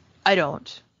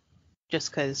don't, just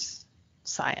because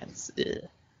science.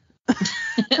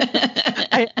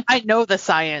 I know the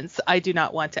science. I do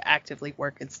not want to actively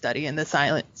work and study in the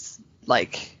science,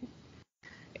 like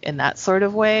in that sort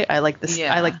of way. I like this.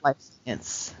 Yeah. I like life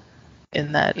science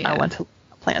in that I Yeah. want to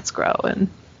let plants grow and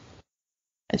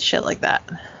shit like that.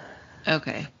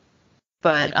 Okay.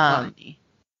 But Like botany.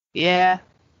 yeah.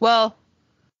 Well,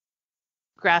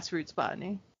 grassroots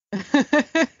botany.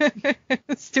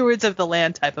 Stewards of the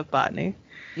land type of botany.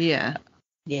 Yeah.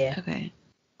 Yeah. Okay.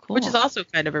 Cool. Which is also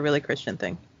kind of a really Christian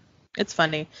thing. It's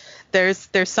funny. There's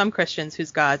some Christians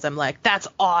whose gods I'm like, that's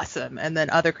awesome. And then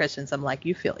other Christians I'm like,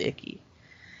 you feel icky.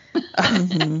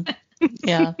 Mhm.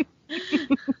 Yeah.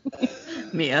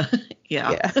 Mia.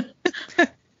 Yeah.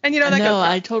 And that No, goes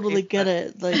I totally get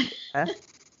it. Like, yeah.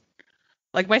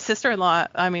 Like my sister-in-law,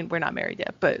 I mean, we're not married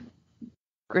yet, but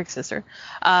Greg's sister,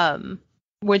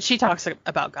 when she talks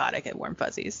about God, I get warm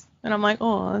fuzzies. And I'm like,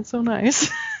 oh, that's so nice.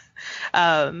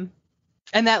 And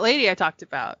that lady I talked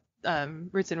about,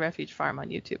 Roots and Refuge Farm on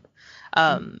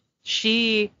YouTube,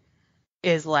 she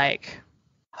is like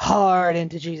hard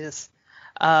into Jesus.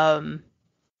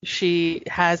 She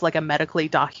has like a medically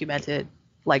documented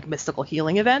like mystical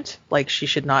healing event. Like she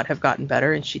should not have gotten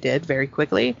better, and she did very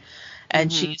quickly.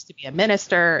 And she used to be a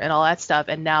minister and all that stuff,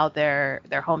 and now they're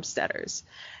homesteaders.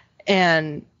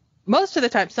 And most of the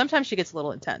time, sometimes she gets a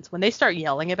little intense. When they start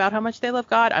yelling about how much they love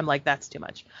God, I'm like, that's too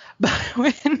much. But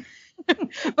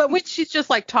when she's just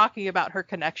like talking about her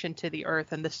connection to the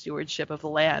earth and the stewardship of the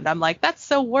land, I'm like, that's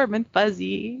so warm and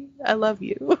fuzzy. I love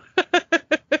you.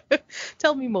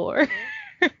 Tell me more.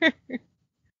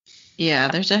 Yeah,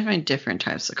 there's definitely different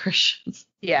types of Christians.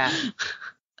 Yeah.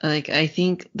 Like I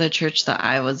think the church that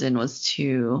I was in was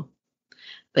too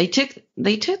they took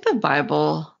the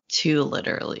Bible too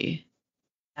literally.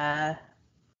 And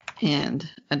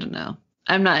I don't know.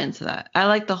 I'm not into that. I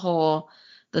like the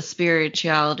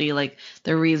spirituality, like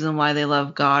the reason why they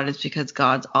love God is because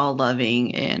God's all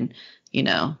loving and,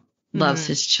 loves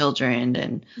his children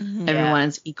and everyone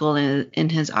is equal in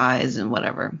his eyes and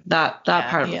whatever. That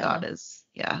part of God is,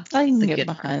 I can the get good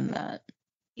behind part. that.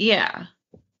 Yeah.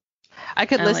 I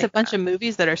could list like a bunch of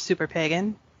movies that are super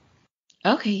pagan.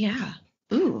 Okay, yeah.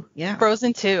 Ooh, yeah.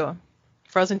 Frozen 2.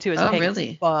 Frozen 2 is pagan.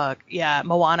 Really? Fuck. Yeah,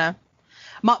 Moana.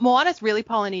 Moana's really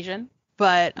Polynesian,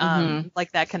 but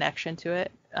like that connection to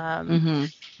it.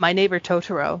 My Neighbor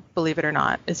Totoro, believe it or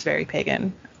not, is very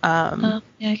pagan. Yeah,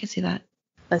 I can see that.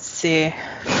 Let's see.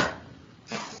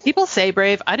 People say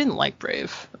Brave. I didn't like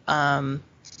Brave.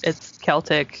 It's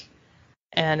Celtic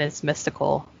and it's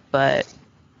mystical, but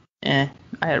I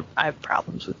have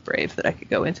problems with Brave that I could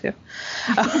go into.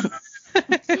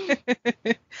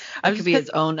 That could be its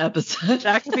own episode.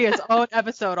 That could be its own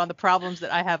episode on the problems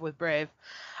that I have with Brave.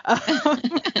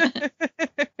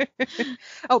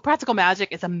 Practical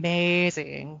Magic is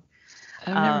amazing.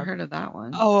 I've never heard of that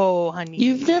one. Oh, honey.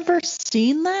 You've never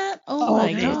seen that? Oh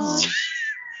my god.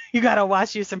 You gotta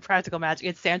watch you some Practical Magic.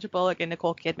 It's Sandra Bullock and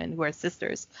Nicole Kidman, who are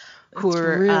sisters. It's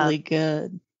really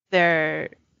good. Their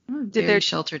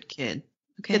sheltered kid.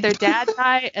 Okay. Did their dad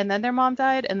die and then their mom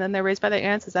died and then they're raised by their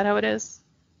aunts? Is that how it is?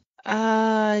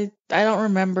 I don't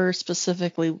remember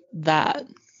specifically that.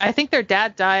 I think their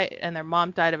dad died and their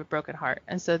mom died of a broken heart,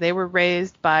 and so they were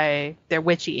raised by their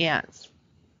witchy aunts.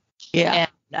 Yeah.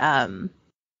 And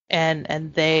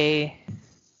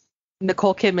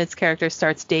Nicole Kidman's character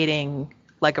starts dating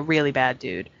like a really bad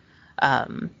dude,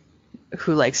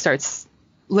 who like starts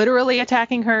literally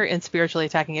attacking her and spiritually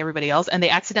attacking everybody else, and they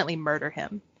accidentally murder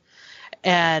him.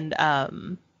 And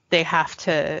they have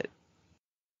to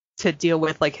deal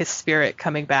with like his spirit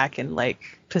coming back and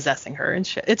like possessing her and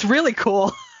shit. It's really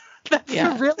cool. That's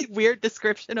a really weird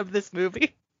description of this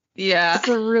movie. Yeah. It's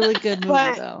a really good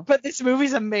movie though. But this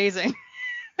movie's amazing.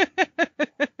 Okay,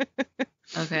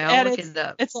 I'll look it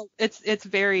up. It's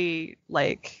very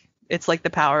like, it's like the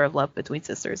power of love between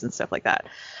sisters and stuff like that.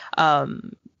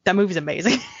 That movie's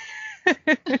amazing.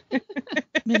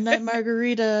 Midnight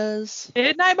Margaritas.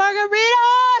 Midnight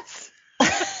Margaritas.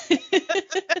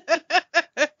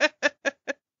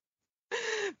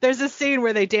 There's a scene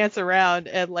where they dance around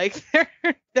and like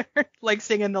they're like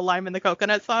singing the Lime and the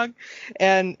Coconut song,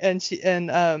 and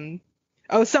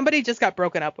somebody just got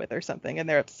broken up with or something and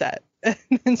they're upset,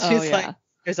 and she's like,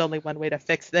 there's only one way to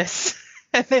fix this.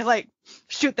 And they like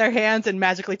shoot their hands and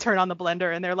magically turn on the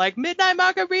blender and they're like, Midnight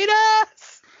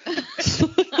Margaritas.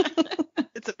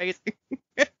 It's amazing.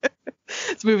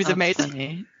 This movie's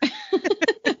amazing.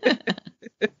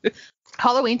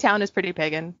 Halloween Town is pretty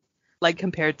pagan, like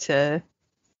compared to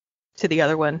the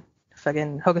other one,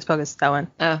 fucking Hocus Pocus, that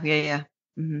one. Oh yeah.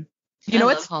 Mm-hmm. You know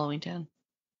what's Halloween Town?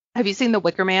 Have you seen The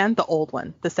Wicker Man, the old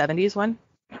one, the 70s one?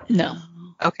 No.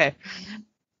 Okay.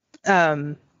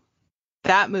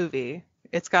 That movie,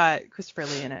 it's got Christopher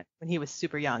Lee in it when he was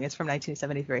super young. It's from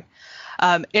 1973.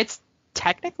 It's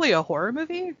technically a horror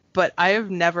movie, but I have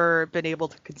never been able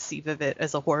to conceive of it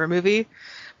as a horror movie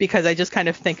because I just kind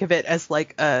of think of it as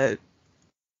like a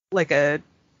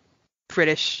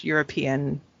British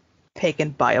European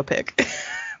pagan biopic.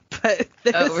 But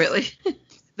Oh, really?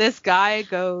 this guy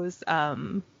goes,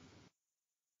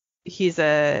 he's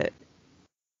a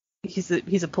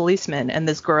policeman, and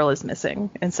this girl is missing,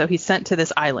 and so he's sent to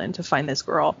this island to find this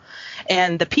girl,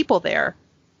 and the people there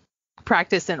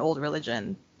practice an old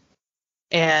religion,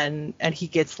 and he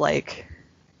gets like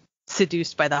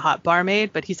seduced by the hot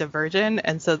barmaid, but he's a virgin,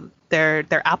 and so their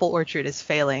apple orchard is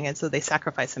failing, and so they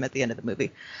sacrifice him at the end of the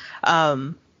movie,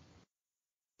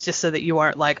 just so that you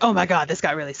aren't like, oh my god, this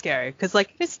got really scary, because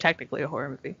like it's technically a horror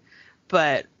movie,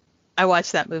 but I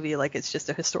watched that movie like it's just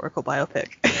a historical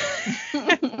biopic.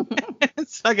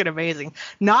 It's fucking amazing.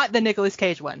 Not the Nicolas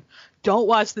Cage one. Don't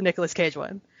watch the Nicolas Cage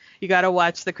one. You gotta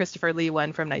watch the Christopher Lee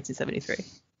one from 1973.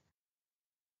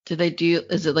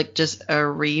 Is it like just a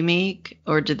remake,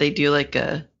 or did they do like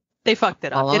a... They fucked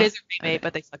it up. follow-up? It is a remake, Okay.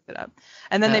 but they fucked it up.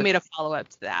 And then they made a follow-up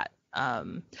to that.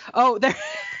 There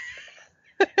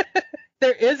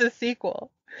there is a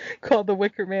sequel called The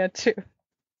Wicker Man 2.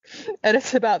 And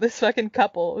it's about this fucking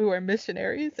couple who are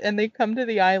missionaries, and they come to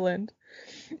the island,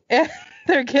 and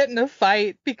they're getting a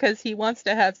fight because he wants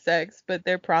to have sex, but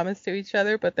they're promised to each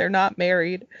other, but they're not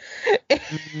married.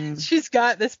 She's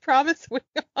got this promise ring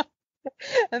on,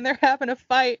 and they're having a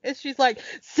fight, and she's like,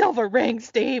 silver ring,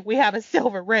 Steve, we have a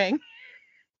silver ring.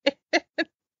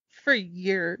 For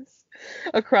years,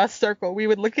 across circle, we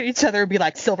would look at each other and be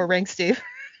like, silver ring, Steve.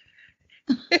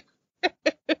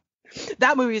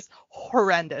 That movie's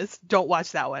horrendous. Don't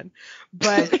watch that one.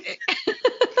 But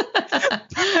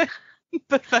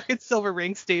but fucking Silver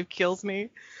Ring Steve kills me.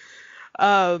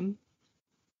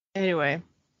 Anyway,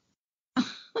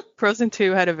 Frozen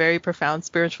 2 had a very profound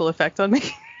spiritual effect on me.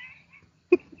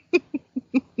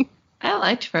 I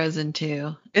liked Frozen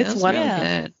 2. It's It was wonderful.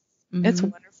 really good. It's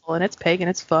Mhm. wonderful, and it's pagan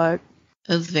as fuck.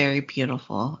 It was very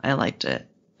beautiful. I liked it.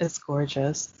 It's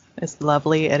gorgeous. It's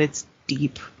lovely, and it's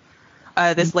deep.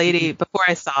 This lady, before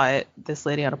I saw it, this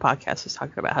lady on a podcast was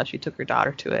talking about how she took her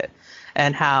daughter to it,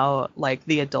 and how like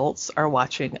the adults are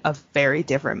watching a very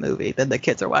different movie than the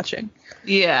kids are watching.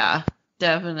 Yeah,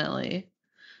 definitely.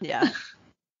 Yeah.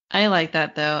 I like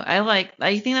that though. I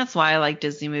think that's why I like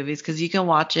Disney movies, because you can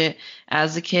watch it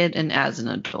as a kid and as an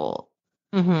adult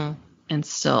Mm-hmm. and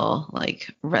still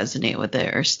like resonate with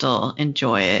it or still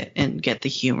enjoy it and get the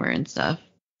humor and stuff.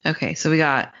 Okay, so we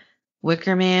got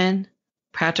Wicker Man,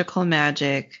 Practical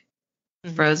Magic,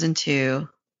 Mhm. Frozen 2,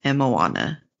 and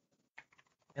Moana.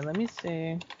 And let me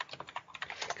see.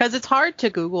 Because it's hard to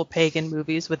Google pagan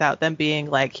movies without them being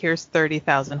like, here's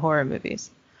 30,000 horror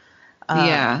movies.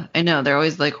 Yeah, I know. They're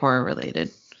always like horror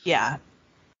related. Yeah.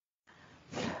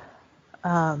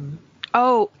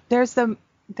 Oh, there's a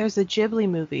Ghibli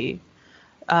movie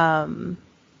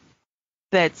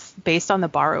that's based on The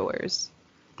Borrowers.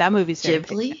 That movie's very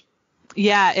pagan. Ghibli?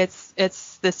 Yeah,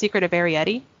 it's The Secret of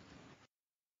Arrietty.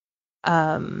 So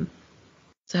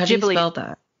how do you Ghibli. spell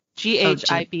that?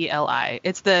 Ghibli.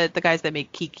 It's the guys that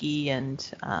make Kiki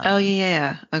and Oh,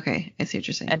 yeah. Okay, I see what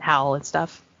you're saying. and Howl and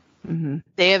stuff. Mm-hmm.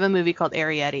 They have a movie called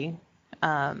Arrietty.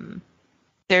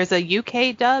 There's a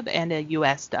UK dub and a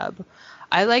US dub.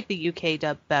 I like the UK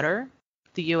dub better.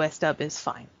 The US dub is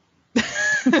fine.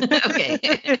 Okay.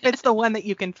 It's the one that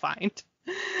you can find.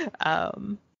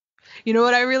 You know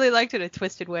what I really liked in a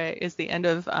twisted way is the end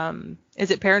of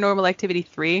is it Paranormal Activity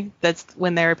 3? That's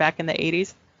when they're back in the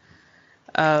 80s.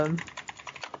 And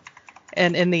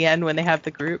in the end when they have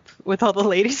the group with all the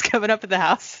ladies coming up in the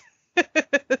house.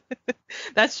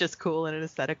 That's just cool in an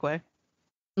aesthetic way.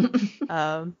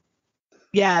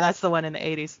 Yeah, that's the one in the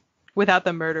 80s. Without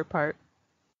the murder part.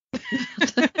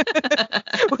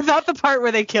 Without the part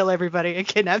where they kill everybody and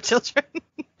kidnap children.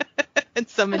 And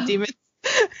summon demons.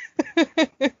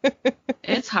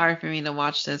 It's hard for me to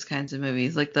watch those kinds of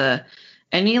movies. Like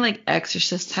any like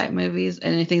Exorcist type movies.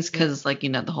 And I think it's because like,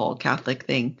 the whole Catholic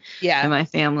thing Yeah. in my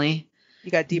family.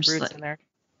 You got deep I'm just roots like- in there.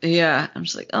 Yeah. I'm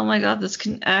just like, oh my God, this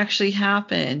can actually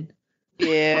happen.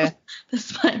 Yeah.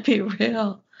 This might be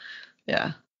real.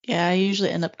 Yeah. Yeah, I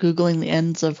usually end up Googling the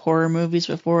ends of horror movies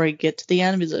before I get to the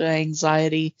end because my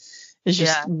anxiety is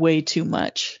just Yeah. way too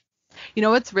much. You know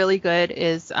what's really good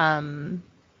is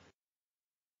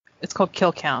it's called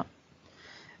Kill Count.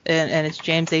 And it's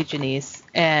James A. Janice,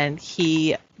 and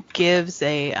he gives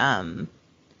a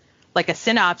like a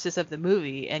synopsis of the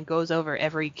movie and goes over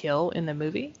every kill in the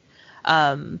movie.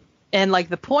 And like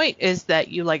the point is that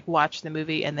you like watch the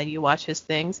movie and then you watch his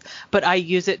things, but I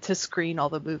use it to screen all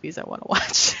the movies I want to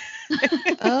watch.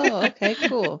 Oh, okay,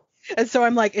 cool. And so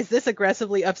I'm like, is this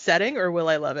aggressively upsetting or will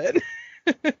I love it?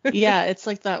 Yeah, it's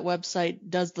like that website,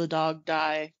 Does the Dog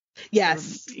Die?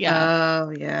 Yes. Yeah.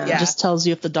 Oh, yeah. It just tells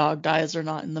you if the dog dies or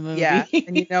not in the movie. Yeah.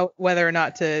 And you know whether or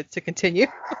not to continue.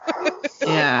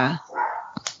 Yeah.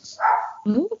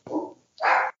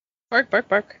 Bark, bark,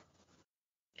 bark.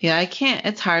 Yeah, I can't.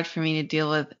 It's hard for me to deal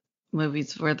with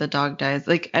movies where the dog dies.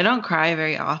 Like, I don't cry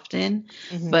very often,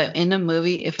 but in a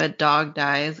movie, if a dog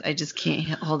dies, I just can't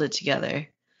hold it together.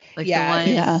 Like the one.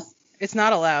 Yeah. It's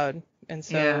not allowed. And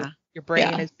so your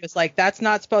brain is just like, that's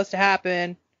not supposed to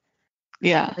happen.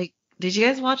 Yeah. Like, did you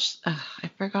guys watch? I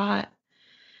forgot.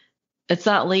 It's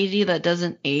that lady that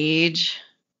doesn't age.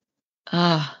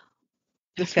 I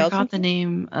forgot the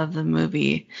name of the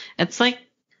movie. It's like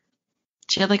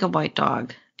she had like a white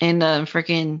dog, and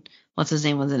freaking what's his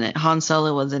name was in it? Han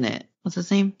Solo was in it. What's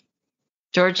his name?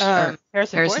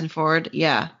 Harrison Ford.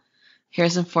 Yeah,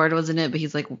 Harrison Ford was in it, but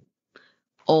he's like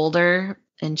older,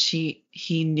 and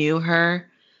he knew her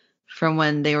from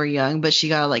when they were young, but she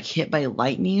got like hit by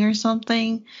lightning or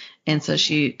something, and so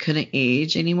she couldn't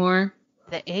age anymore.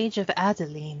 The Age of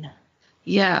Adeline.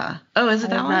 Yeah. Oh, is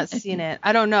it that one? I have not seen it.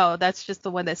 I don't know. That's just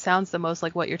the one that sounds the most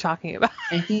like what you're talking about.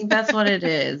 I think that's what it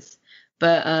is.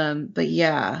 But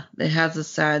yeah, it has a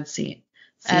sad scene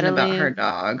about her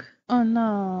dog. Oh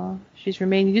no. She's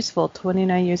remained useful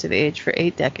 29 years of age for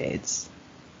 8 decades.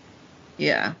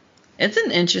 Yeah. It's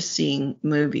an interesting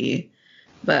movie,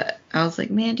 but I was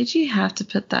like, man, did you have to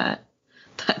put that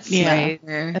scene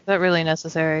there? Is that really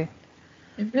necessary?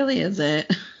 It really isn't.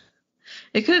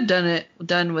 It could have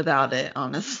done without it,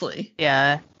 honestly.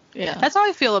 Yeah. Yeah. That's how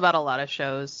I feel about a lot of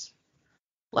shows.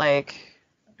 Like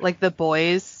The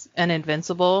Boys and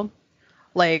Invincible.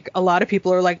 Like, a lot of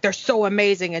people are like, they're so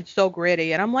amazing and so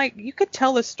gritty. And I'm like, you could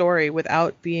tell a story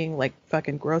without being, like,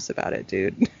 fucking gross about it,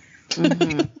 dude.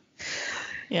 Mm-hmm.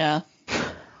 Yeah.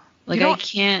 Like, I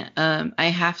can't, I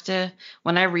have to,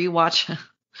 when I rewatch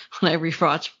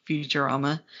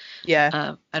Futurama.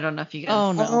 Yeah. I don't know if you guys.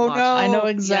 Oh, no. I know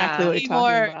exactly what you're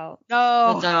talking about.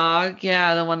 No. The dog.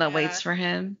 Yeah. The one that waits for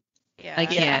him. Yeah. I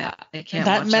can't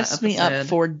That watch messed me up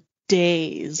for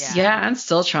days. Yeah, I'm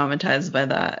still traumatized by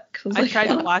that. I tried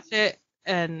to watch it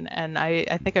and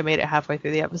I think I made it halfway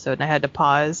through the episode and I had to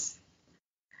pause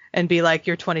and be like,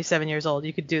 you're 27 years old,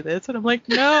 you could do this. And I'm like,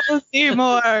 no,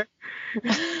 Seymour.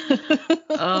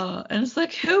 Oh, and it's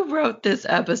like, who wrote this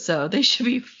episode? They should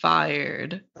be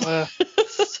fired. I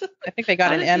think they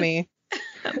got an Emmy.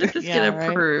 How did this get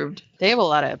approved? They have a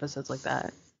lot of episodes like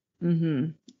that.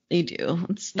 Mm-hmm. They do.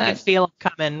 You can feel them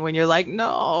coming when you're like,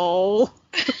 no.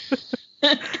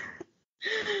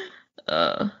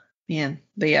 Man.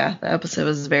 But yeah, the episode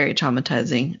was very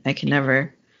traumatizing. I can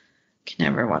never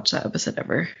watch that episode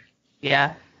ever.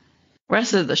 Yeah.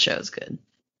 Rest of the show is good.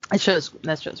 That show's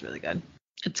really good.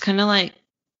 It's kind of like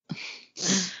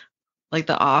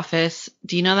The Office.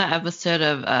 Do you know that episode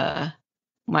of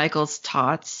Michael's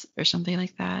Tots or something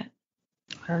like that?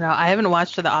 I don't know. I haven't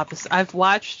watched The Office. I've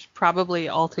watched probably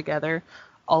altogether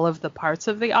all of the parts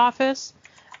of The Office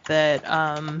that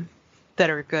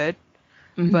are good,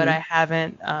 but I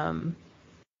haven't. I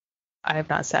have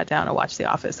not sat down and watched The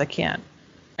Office. I can't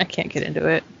get into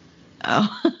it.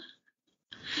 Oh.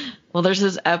 Well, there's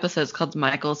this episode. It's called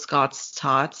Michael Scott's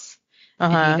Tots,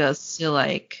 and he goes to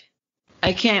I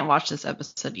can't watch this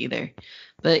episode either,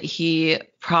 but he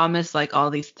promised all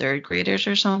these third graders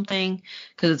or something,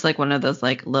 because it's one of those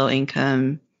low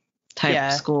income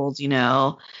type schools,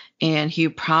 and he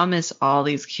promised all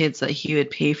these kids that he would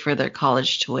pay for their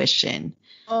college tuition.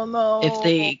 Oh no. If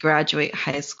they graduate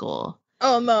high school.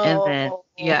 Oh no.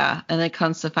 And then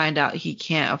comes to find out he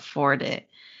can't afford it.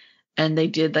 And they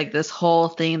did this whole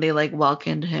thing. They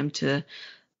welcomed him to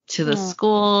the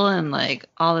school and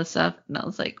all this stuff. And I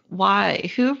was like, why?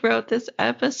 Who wrote this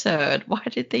episode? Why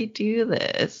did they do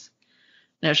this?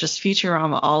 And it was just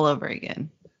Futurama all over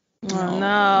again. Oh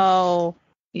no.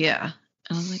 Yeah.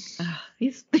 And I was like,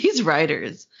 these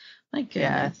writers. My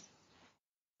goodness.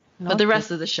 Yeah. But the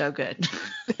rest of the show, good.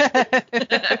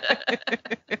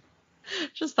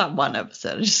 Just that one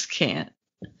episode. I just can't.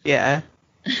 Yeah.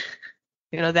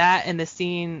 That and the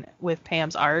scene with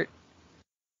Pam's art.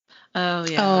 Oh,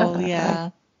 yeah. Oh,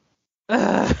 yeah.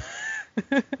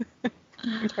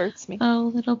 It hurts me. Oh,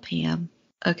 little Pam.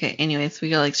 Okay, anyways, we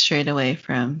go straight away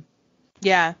from...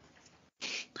 Yeah.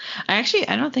 I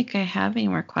don't think I have any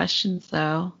more questions,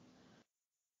 though,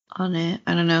 on it.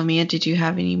 I don't know, Mia, did you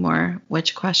have any more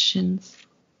witch questions?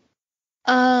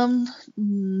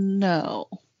 No.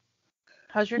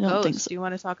 How's your I don't think ghost? so. Do you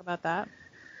want to talk about that?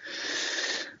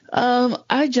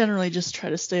 I generally just try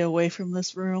to stay away from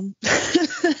this room.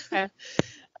 Okay.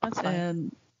 That's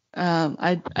fine. And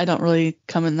I don't really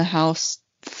come in the house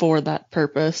for that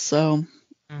purpose. So,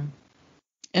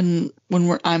 and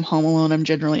when I'm home alone, I'm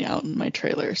generally out in my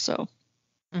trailer. So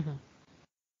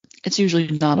it's usually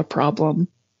not a problem.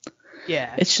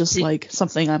 Yeah. It's just like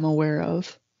something I'm aware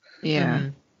of. Yeah.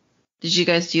 Did you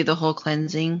guys do the whole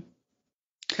cleansing?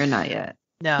 Or not yet?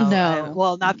 No.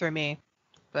 Well, not for me,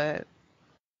 but.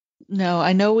 No,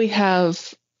 I know we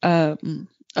have a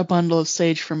bundle of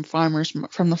sage from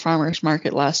the farmers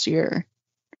market last year.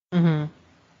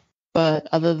 But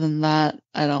other than that,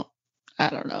 I don't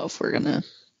know if we're gonna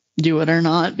do it or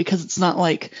not, because it's not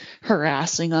like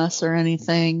harassing us or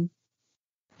anything.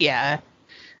 Yeah.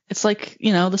 It's like,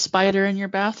 the spider in your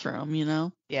bathroom,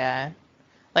 Yeah.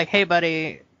 Like, hey,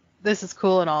 buddy, this is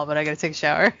cool and all, but I gotta take a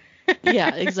shower.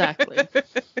 Yeah, exactly.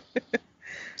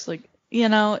 It's like,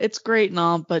 it's great and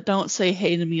all, but don't say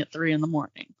hey to me at 3 a.m.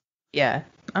 Yeah.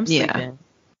 I'm sleeping.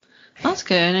 That's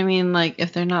good. I mean, like,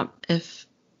 if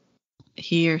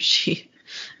he or she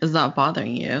is not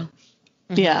bothering you.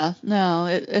 Yeah, no,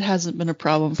 it hasn't been a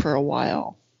problem for a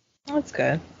while. That's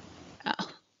good. Yeah.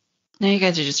 Now you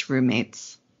guys are just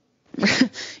roommates.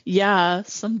 Yeah,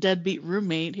 some deadbeat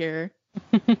roommate here.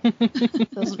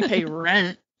 Doesn't pay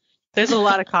rent. There's a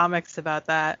lot of comics about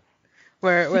that,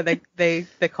 where they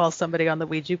call somebody on the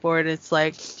Ouija board. And it's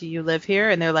like, do you live here?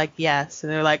 And they're like, yes.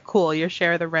 And they're like, cool. Your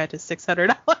share of the rent is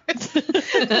 $600.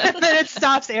 And then it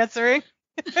stops answering.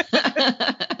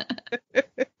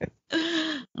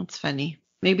 That's funny.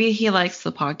 Maybe he likes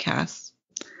the podcast.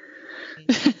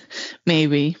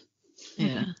 Maybe.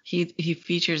 Yeah, he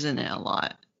features in it a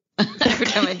lot. Every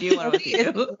time I do one with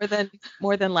you.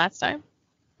 More than last time?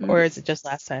 Or is it just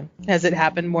last time? Has it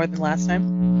happened more than last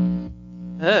time?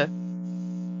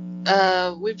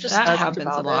 We've just That talked happens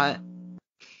about a lot.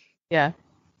 Yeah.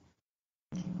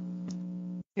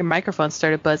 Your microphone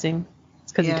started buzzing.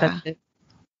 It's because you touched it.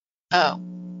 Oh.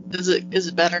 Is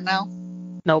it better now?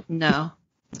 Nope. No.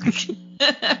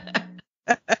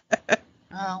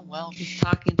 Oh, well. He's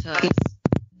talking to us.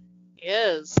 He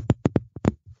is.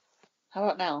 How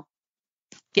about now?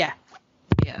 Yeah.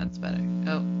 Yeah, it's better.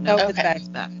 Oh, no. Oh, Okay. It's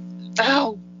back.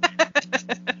 Oh.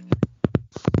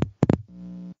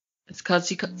 It's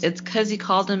because he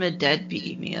called him a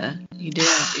deadbeat, Mia. You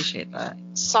didn't appreciate that.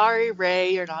 Sorry,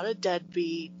 Ray, you're not a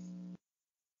deadbeat.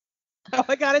 Oh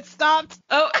my god, it stopped.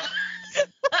 Oh.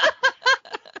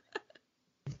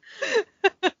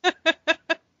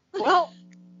 Well,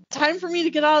 time for me to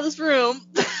get out of this room.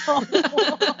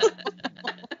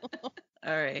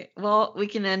 All right. Well, we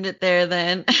can end it there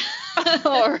then.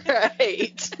 All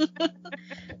right.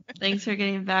 Thanks for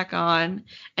getting back on.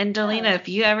 And Delena, if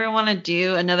you ever want to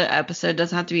do another episode,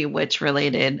 doesn't have to be witch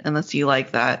related unless you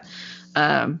like that.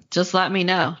 Just let me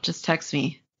know. Just text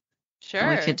me. Sure.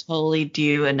 And we could totally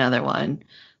do another one.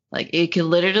 Like, it could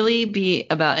literally be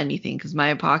about anything, because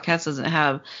my podcast doesn't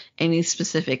have any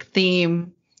specific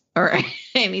theme or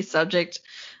any subject.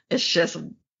 It's just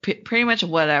pretty much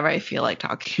whatever I feel like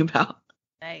talking about.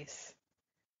 Nice.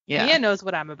 Yeah. Mia knows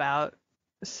what I'm about.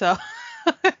 So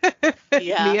if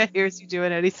Mia hears you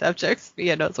doing any subjects,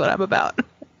 Mia knows what I'm about.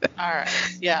 All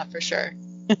right. Yeah, for sure.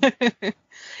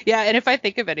 Yeah, and if I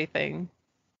think of anything,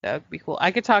 that would be cool.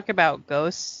 I could talk about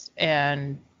ghosts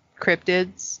and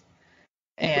cryptids.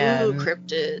 And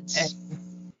cryptids.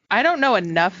 And I don't know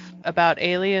enough about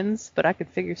aliens, but I could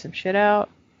figure some shit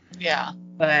out. Yeah.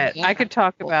 But I could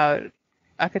talk about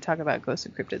ghosts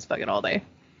and cryptids fucking all day.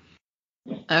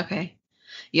 Okay.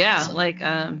 Yeah, like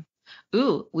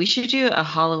we should do a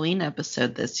Halloween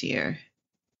episode this year.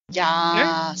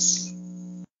 Yes.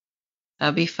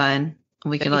 That'd be fun.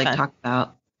 We could That'd be fun. talk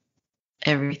about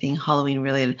everything Halloween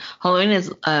related. Halloween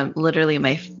is literally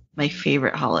my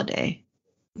favorite holiday.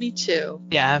 Me too.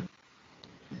 Yeah.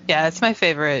 Yeah, it's my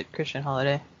favorite Christian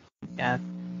holiday. Yeah.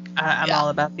 I'm all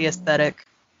about the aesthetic.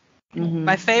 Mm-hmm.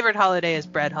 My favorite holiday is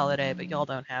bread holiday, but y'all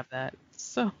don't have that.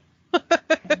 So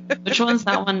Which one's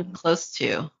that one close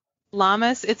to?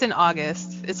 Lammas, it's in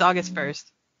August. It's August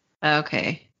 1st.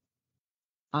 Okay.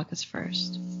 August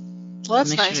 1st. Well, that's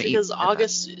Make nice sure to eat because that.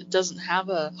 August doesn't have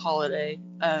a holiday.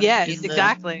 Yes, in the-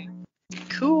 exactly.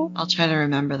 Cool. I'll try to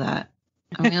remember that.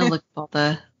 I'm gonna look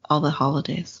at all the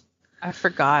holidays. I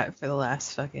forgot for the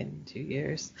last fucking 2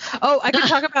 years. Oh, I could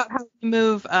talk about how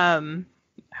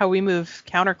we move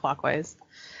counterclockwise.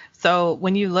 So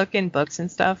when you look in books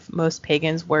and stuff, most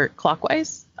pagans work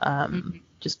clockwise,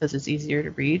 just because it's easier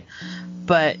to read.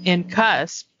 But in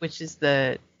cusp, which is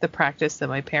the practice that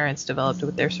my parents developed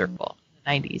with their circle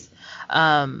in the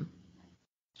 90s,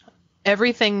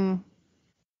 everything,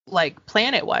 like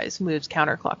planet-wise, moves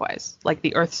counterclockwise. Like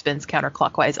the Earth spins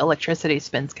counterclockwise, electricity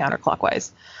spins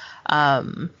counterclockwise.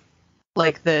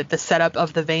 Like the setup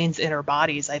of the veins in our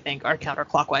bodies, I think, are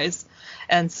counterclockwise.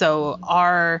 And so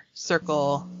our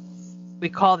circle, we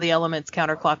call the elements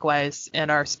counterclockwise,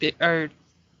 and our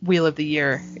wheel of the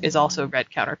year is also read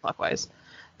counterclockwise.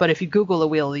 But if you Google a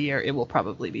wheel of the year, it will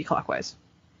probably be clockwise.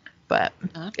 But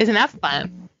isn't that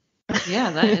fun?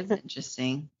 Yeah, that is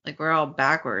interesting. Like we're all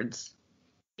backwards.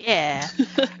 Yeah.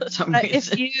 For some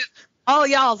reason. All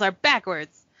y'alls are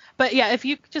backwards. But yeah, if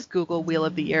you just Google wheel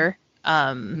of the year,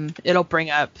 it'll bring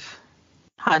up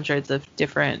hundreds of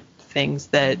different things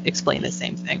that explain the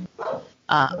same thing.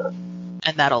 And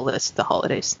that'll list the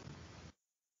holidays.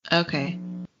 Okay.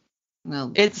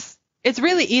 Well, it's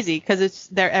really easy because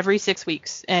they're every 6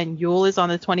 weeks, and Yule is on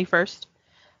the 21st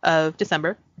of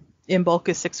December. Imbolc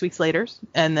is 6 weeks later,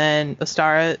 and then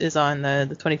Ostara is on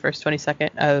the 21st,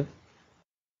 22nd of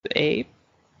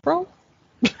April,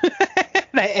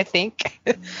 I think.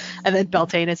 And then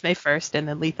Beltane is May 1st, and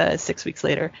then Letha is 6 weeks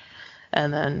later.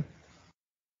 And then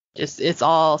it's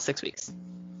all 6 weeks.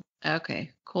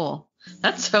 okay, cool.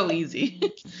 That's so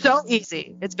easy. So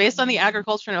easy. It's based on the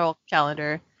agricultural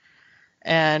calendar,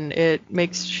 and it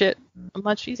makes shit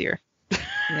much easier.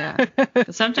 Yeah.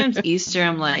 Sometimes Easter,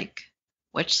 I'm like,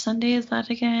 which Sunday is that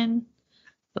again?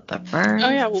 But the first. Oh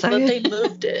yeah, well, but second? they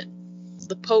moved it.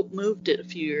 The Pope moved it a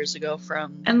few years ago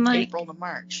from April to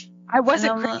March. I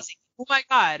wasn't And I'm crazy. Oh my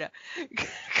god.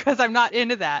 Because I'm not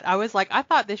into that. I was like, I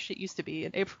thought this shit used to be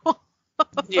in April.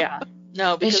 Yeah.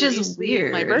 No, because just it used to be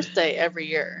weird. my birthday every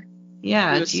year.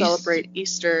 Yeah. We would celebrate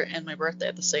Easter and my birthday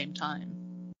at the same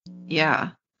time. Yeah.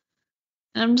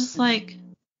 And I'm just like,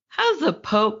 how's the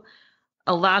Pope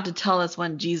allowed to tell us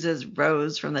when Jesus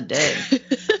rose from the dead?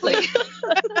 Like,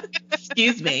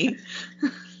 excuse me.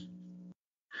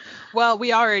 Well,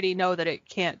 we already know that it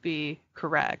can't be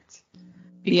correct.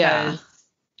 Because Yeah.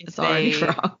 It's already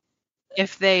wrong.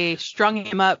 if they strung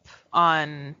him up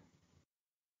on,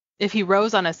 if he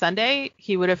rose on a Sunday,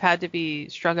 he would have had to be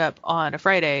strung up on a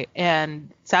Friday,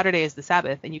 and Saturday is the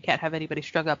Sabbath, and you can't have anybody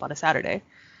strung up on a Saturday.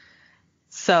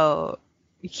 So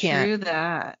you can't. True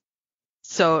that.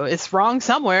 So it's wrong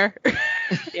somewhere.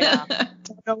 Yeah.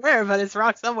 Don't know where, but it's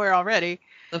wrong somewhere already.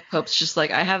 The Pope's just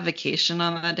like, I have vacation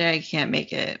on that day. I can't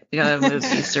make it. We gotta move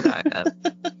Easter back up.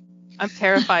 I'm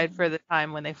terrified for the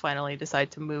time when they finally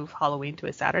decide to move Halloween to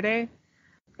a Saturday,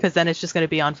 because then it's just going to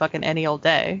be on fucking any old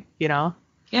day, you know?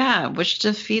 Yeah, which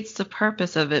defeats the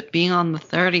purpose of it being on the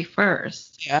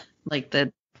 31st. Yeah. Like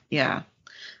yeah.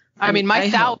 I mean, my I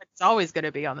Samhain hope. is always going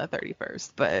to be on the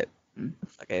 31st, but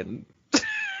fucking.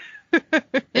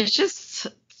 It's just,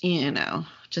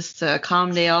 just to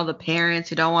accommodate all the parents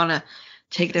who don't want to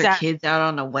take their kids out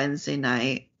on a Wednesday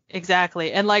night.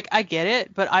 Exactly. And like, I get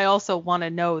it, but I also want to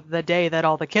know the day that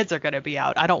all the kids are going to be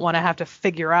out. I don't want to have to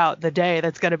figure out the day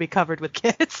that's going to be covered with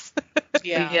kids.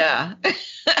 Yeah.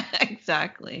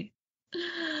 Exactly.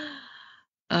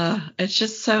 It's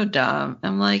just so dumb.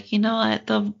 I'm like, you know what?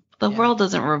 The world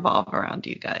doesn't revolve around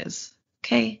you guys.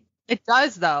 Okay? It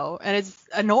does, though, and it's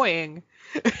annoying.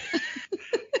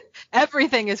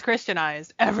 Everything is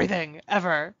Christianized. Everything,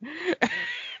 ever.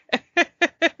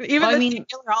 Even the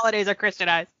secular holidays are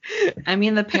Christianized. I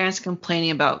mean, the parents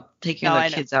complaining about taking their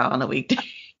kids out on the weekday.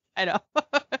 I know.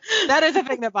 That is a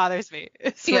thing that bothers me.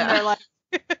 It's when they're like,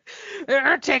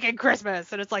 they're taking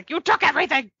Christmas, and it's like, you took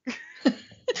everything.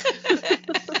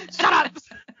 Shut up.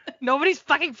 Nobody's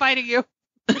fucking fighting you.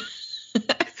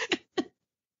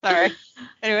 Sorry.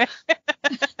 Anyway.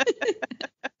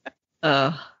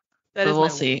 But we'll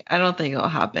see. I don't think it'll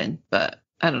happen, but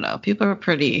I don't know. People are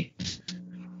pretty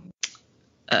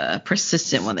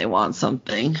persistent when they want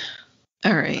something.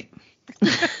 All right.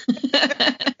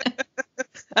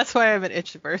 That's why I'm an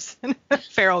itchy person.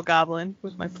 Feral goblin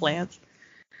with my plants.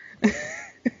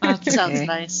 Sounds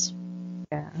nice.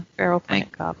 Yeah, feral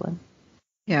plant goblin.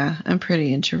 Yeah, I'm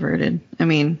pretty introverted. I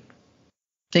mean,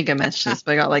 I think I mentioned this,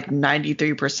 but I got like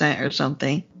 93% or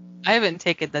something. I haven't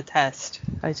taken the test.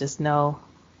 I just know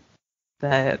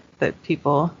that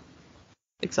people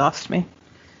exhaust me.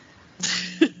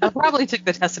 I probably took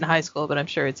the test in high school, but I'm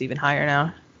sure it's even higher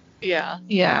now. Yeah.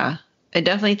 Yeah. I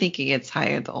definitely think it gets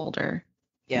higher the older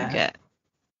you get.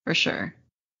 For sure.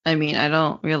 I mean, I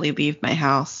don't really leave my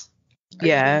house. Are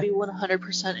you going to be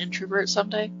 100% introvert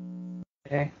someday?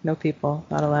 Okay. No people.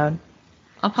 Not allowed.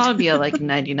 I'll probably be at like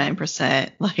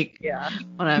 99%,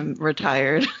 when I'm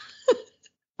retired.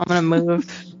 I'm going to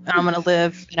move, and I'm going to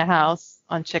live in a house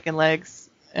on chicken legs,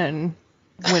 and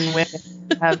when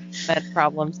women have med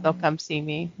problems, they'll come see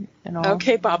me and all.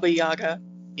 Okay, Baba Yaga.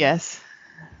 Yes.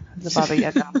 The Baba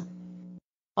Yaga.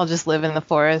 I'll just live in the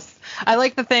forest. I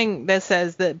like the thing that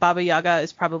says that Baba Yaga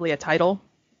is probably a title,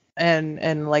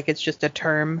 and like it's just a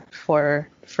term for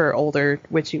older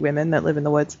witchy women that live in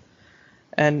the woods,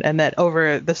 and that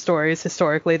over the stories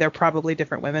historically they're probably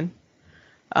different women.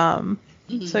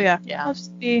 So yeah, I'll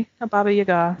just be a Baba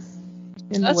Yaga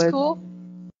in the woods. That's cool.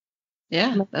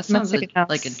 Yeah, that sounds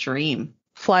like a dream.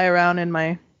 Fly around in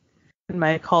my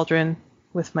cauldron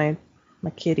with my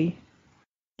kitty.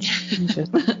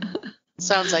 Just,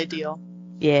 Sounds ideal.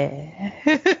 yeah.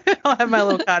 I'll have my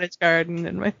little cottage garden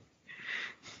and my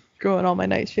growing all my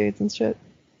nightshades and shit.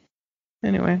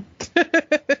 Anyway.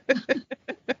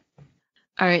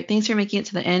 All right, thanks for making it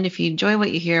to the end. If you enjoy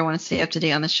what you hear and want to stay up to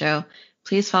date on the show,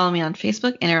 please follow me on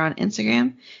Facebook and or on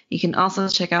Instagram. You can also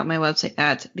check out my website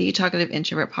at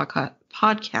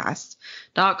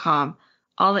thetalkativeintrovert.podcast.com.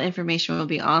 All the information will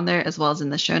be on there as well as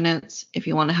in the show notes. If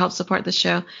you want to help support the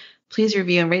show, please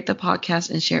review and rate the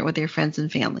podcast and share it with your friends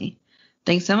and family.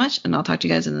 Thanks so much, and I'll talk to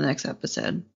you guys in the next episode.